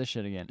back to this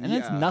shit again. And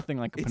it's Yeah. nothing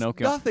like a It's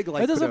Pinocchio. nothing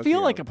like It doesn't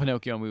feel Pinocchio. like a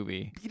Pinocchio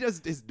movie.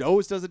 His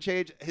nose doesn't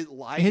change. His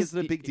line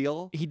isn't a big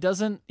deal. He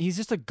doesn't. He's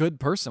just a good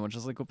person, which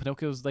is like what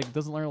Pinocchio's like.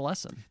 Doesn't learn a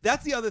lesson.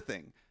 That's the other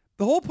thing.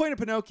 The whole point of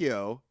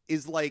Pinocchio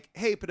is like,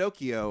 hey,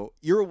 Pinocchio,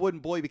 you're a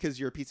wooden boy because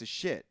you're a piece of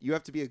shit. You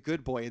have to be a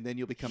good boy, and then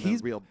you'll become a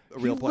real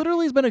He boy.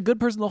 literally has been a good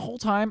person the whole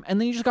time, and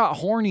then he just got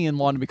horny and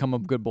wanted to become a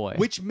good boy.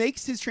 Which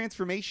makes his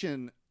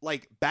transformation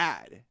like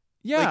bad.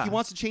 yeah, Like he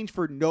wants to change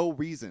for no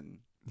reason.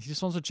 he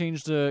just wants to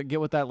change to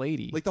get with that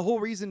lady. Like the whole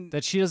reason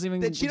that she doesn't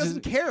even. that she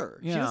doesn't care.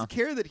 She Yeah. doesn't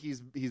care that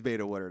he's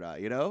made of wood or not.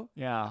 You know.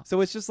 Yeah.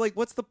 So it's just like,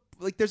 what's the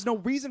like? There's no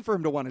reason for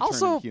him to want to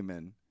Also- turn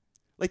human.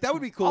 Like that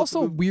would be cool.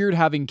 Also, if the- weird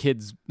having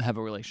kids have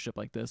a relationship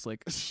like this.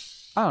 Like,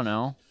 I don't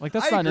know. Like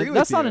that's I not agree with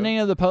that's not you. in any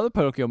of the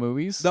Pinocchio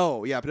movies.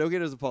 no, yeah, Pinocchio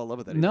doesn't fall in love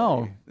with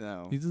anybody.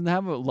 No. He doesn't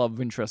have a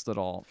love interest at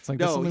all. It's like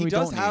that's No, something he we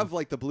does don't have need.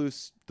 like the blue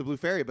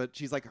fairy, but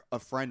she's like a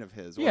friend of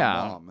his. Or a Yeah,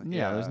 mom.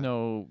 yeah. There's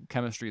no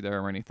chemistry there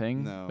or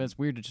anything. No. But it's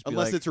weird to just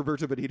unless be like, it's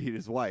Roberto Benigni and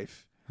his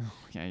wife,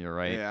 yeah, you're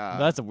right. Yeah.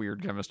 That's a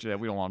weird chemistry that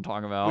we don't want to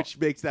talk about. which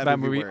makes that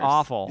movie worse.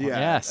 awful. Yeah,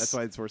 Yes. that's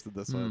why it's worse than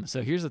this one.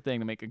 So here's the thing: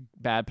 to make a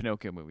bad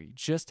Pinocchio movie,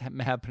 just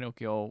have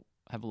Pinocchio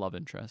have a love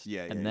interest,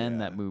 Yeah, and yeah, then yeah.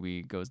 that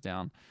movie goes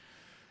down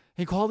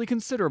in quality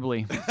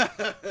considerably.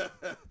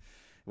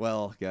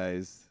 Well,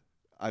 guys,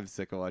 I'm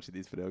sick of watching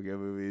these Pinocchio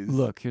movies.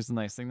 Look, here's the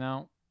nice thing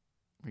now.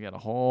 We got a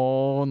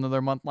whole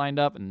another month lined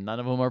up, and none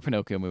of them are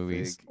Pinocchio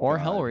movies Thank or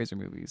God. Hellraiser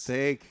movies.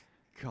 Thank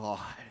God.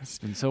 It's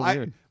been so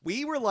weird.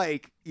 We were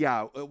like,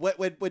 yeah,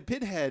 when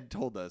Pinhead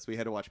told us we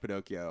had to watch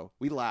Pinocchio,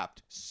 we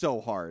laughed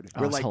so hard. Oh,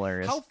 We're it's like,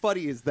 hilarious. how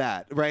funny is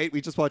that, right? We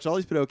just watched all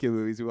these Pinocchio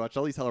movies, we watched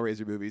all these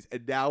Hellraiser movies,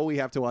 and now we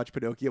have to watch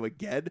Pinocchio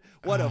again.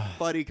 What a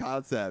funny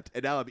concept!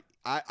 And now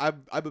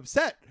I'm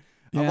upset.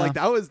 I'm Yeah. like,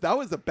 that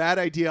was a bad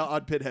idea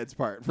on Pinhead's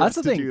part for That's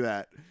us the to thing. do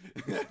that.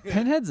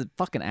 Pinhead's a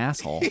fucking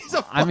asshole. He's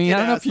a I mean, I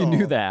don't know if fucking you knew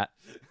asshole. that.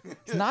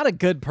 He's not a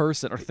good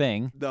person or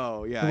thing.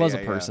 No, yeah, He was yeah,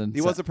 a yeah. person, He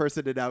so- was a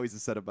person, and now he's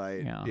a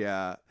Cenobite.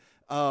 Yeah.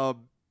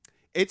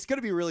 It's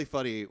gonna be really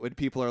funny when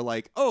people are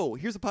like, "Oh,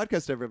 here's a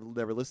podcast I've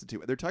never listened to,"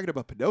 and they're talking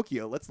about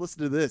Pinocchio. Let's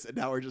listen to this, and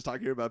now we're just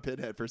talking about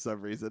Pinhead for some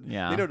reason.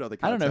 Yeah. They don't know the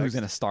context. I don't know who's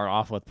going to start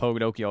off with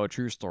Pinocchio, a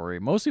true story.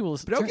 Most people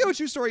listen Pinocchio, a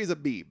true story is a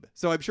meme,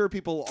 so I'm sure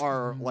people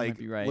are like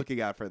be right. looking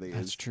out for these.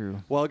 That's true.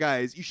 Well,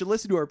 guys, you should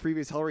listen to our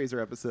previous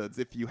Hellraiser episodes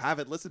if you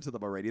haven't listened to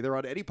them already. They're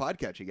on any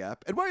podcatching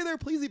app. And while you're there,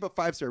 please leave a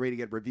 5-star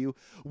rating and review.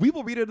 We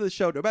will read it into the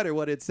show no matter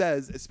what it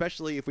says,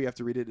 especially if we have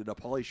to read it in a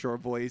Pauly Shore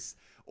voice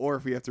or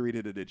if we have to read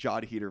it in a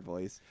John Heater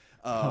voice.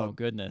 Oh,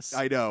 goodness.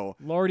 I know.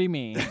 Lordy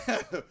me.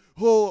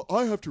 Oh,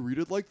 I have to read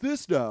it like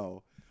this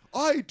now.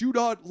 I do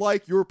not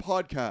like your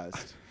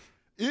podcast.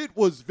 It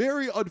was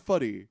very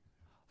unfunny.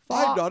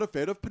 I'm not a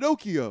fan of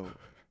Pinocchio.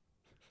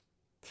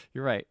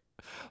 You're right.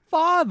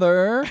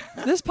 Father,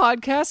 this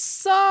podcast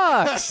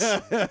sucks.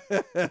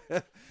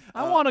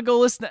 I want to go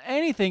listen to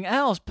anything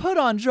else. Put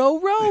on Joe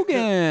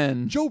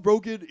Rogan. Joe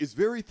Rogan is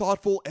very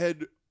thoughtful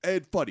and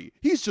funny.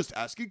 He's just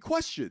asking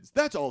questions.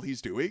 That's all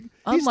he's doing.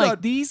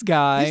 Unlike these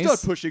guys. He's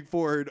not pushing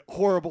forward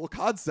horrible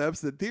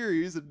concepts and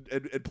theories and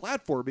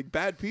platforming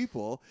bad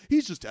people.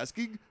 He's just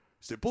asking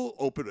simple,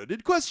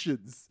 open-ended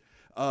questions.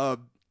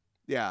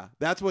 Yeah,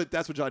 that's what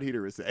John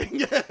Heater is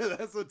saying.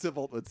 That's what Tim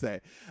Holt would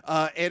say.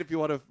 And if you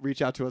want to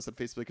reach out to us on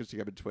Facebook,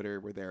 Instagram, and Twitter,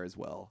 we're there as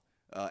well.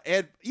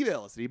 And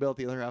email us at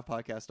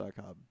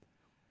email@theotherhalfpodcast.com.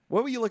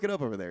 What were you looking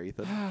up over there,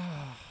 Ethan?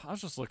 I was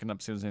just looking up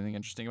to see if there's anything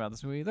interesting about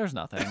this movie. There's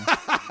nothing.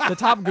 The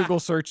top Google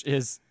search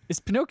is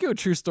Pinocchio a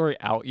true story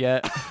out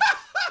yet?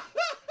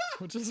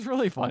 Which is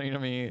really funny to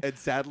me. And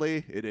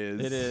sadly, it is.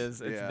 It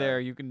is. It's Yeah. there.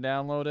 You can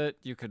download it.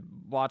 You could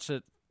watch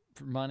it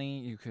for money.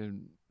 You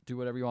could do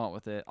whatever you want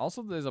with it.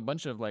 Also, there's a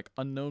bunch of like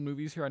unknown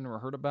movies here I never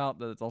heard about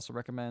that it also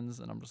recommends,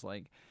 and I'm just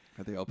like,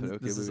 Are they all Pinocchio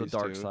this is a movies,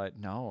 dark too? side.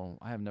 No,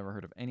 I have never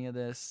heard of any of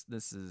this.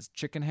 This is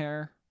Chicken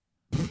Hair.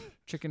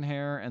 Chicken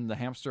Hair and the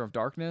Hamster of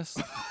Darkness.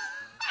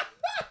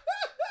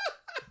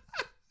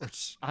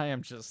 Which I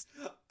am just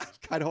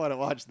kind of want to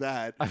watch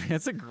that. I mean,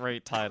 it's a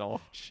great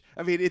title.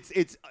 I mean,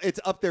 it's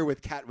up there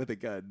with Cat with a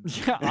Gun.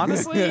 Yeah,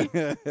 honestly.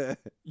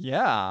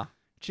 Yeah.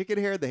 Chicken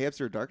Hair and the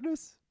Hamster of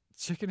Darkness?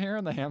 Chicken Hair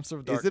and the Hamster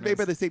of Darkness. Is it made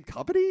by the same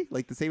company?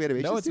 Like the same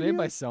animation No, it's studio? made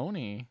by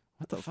Sony.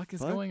 What the fuck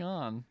is going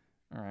on?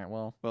 All right,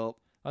 well,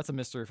 that's a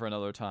mystery for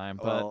another time.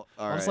 But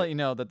I'll just let you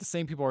know that the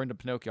same people are into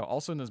Pinocchio.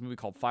 Also in this movie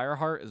called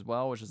Fireheart as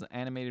well, which is an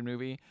animated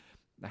movie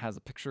that has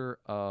a picture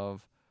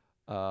of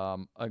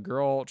a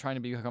girl trying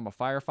to become a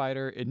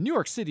firefighter. In New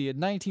York City in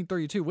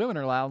 1932, women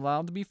are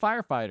allowed to be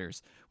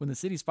firefighters. When the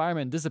city's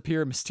firemen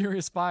disappear in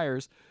mysterious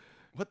fires,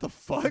 what the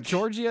fuck?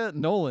 Georgia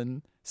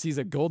Nolan sees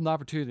a golden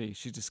opportunity.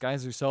 She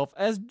disguises herself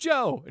as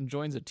Joe and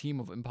joins a team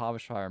of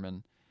impoverished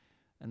firemen.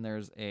 And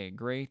there's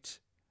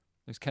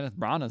Kenneth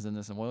Branagh's in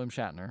this and William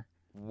Shatner.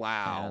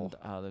 Wow.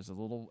 And there's a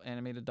little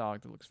animated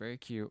dog that looks very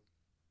cute.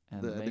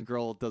 And the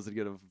girl doesn't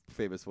get a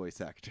famous voice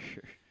actor.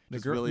 The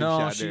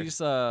girl, she's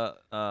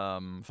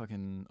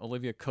fucking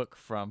Olivia Cooke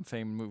from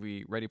famed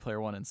movie Ready Player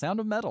One and Sound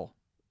of Metal.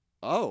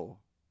 Oh.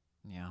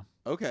 Yeah.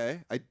 Okay.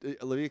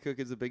 Olivia Cooke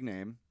is a big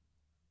name.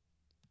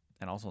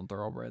 And also in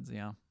Thoroughbreds,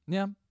 yeah.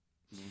 Yeah.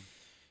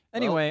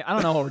 Anyway, I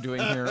don't know what we're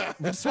doing here.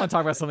 We just want to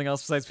talk about something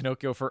else besides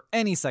Pinocchio for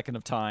any second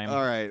of time.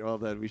 All right. Well,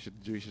 then we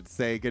should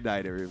say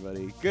goodnight,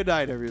 everybody. Good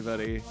night,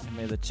 everybody. And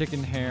may the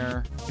chicken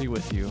hair be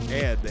with you.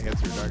 And the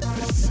Hamster of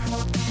Darkness.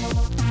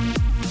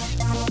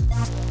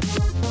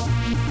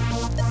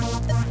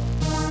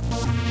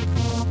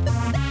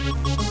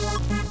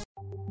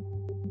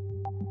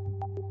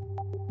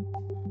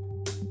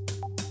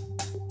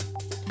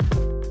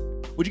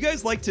 Would you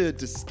guys like to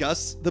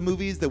discuss the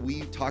movies that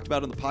we talked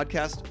about on the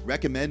podcast,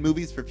 recommend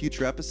movies for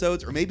future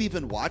episodes, or maybe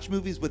even watch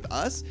movies with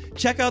us?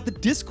 Check out the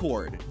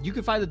Discord. You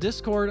can find the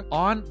Discord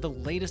on the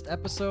latest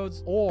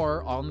episodes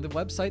or on the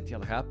website,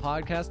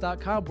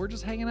 theotherhalfpodcast.com. We're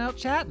just hanging out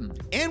chatting.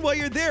 And while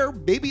you're there,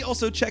 maybe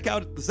also check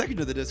out the section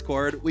of the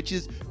Discord, which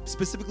is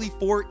specifically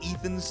for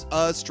Ethan's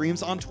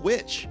streams on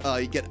Twitch.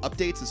 You get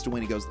updates as to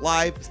when he goes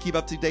live. Just keep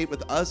up to date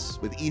with us,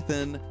 with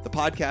Ethan, the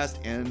podcast,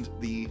 and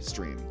the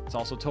stream. It's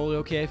also totally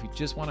okay if you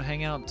just want to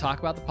hang out and talk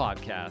about the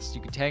podcast.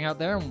 You could hang out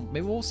there and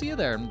maybe we'll see you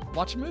there and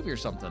watch a movie or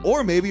something.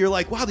 Or maybe you're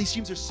like, wow, these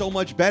streams are so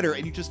much better,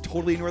 and you just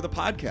totally ignore the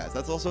podcast.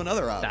 That's also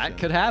another option. That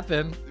could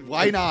happen.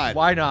 Why not?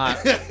 Why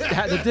not?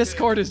 The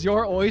Discord is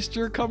your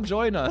oyster. Come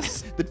join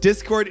us. The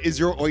Discord is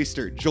your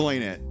oyster.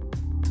 Join it.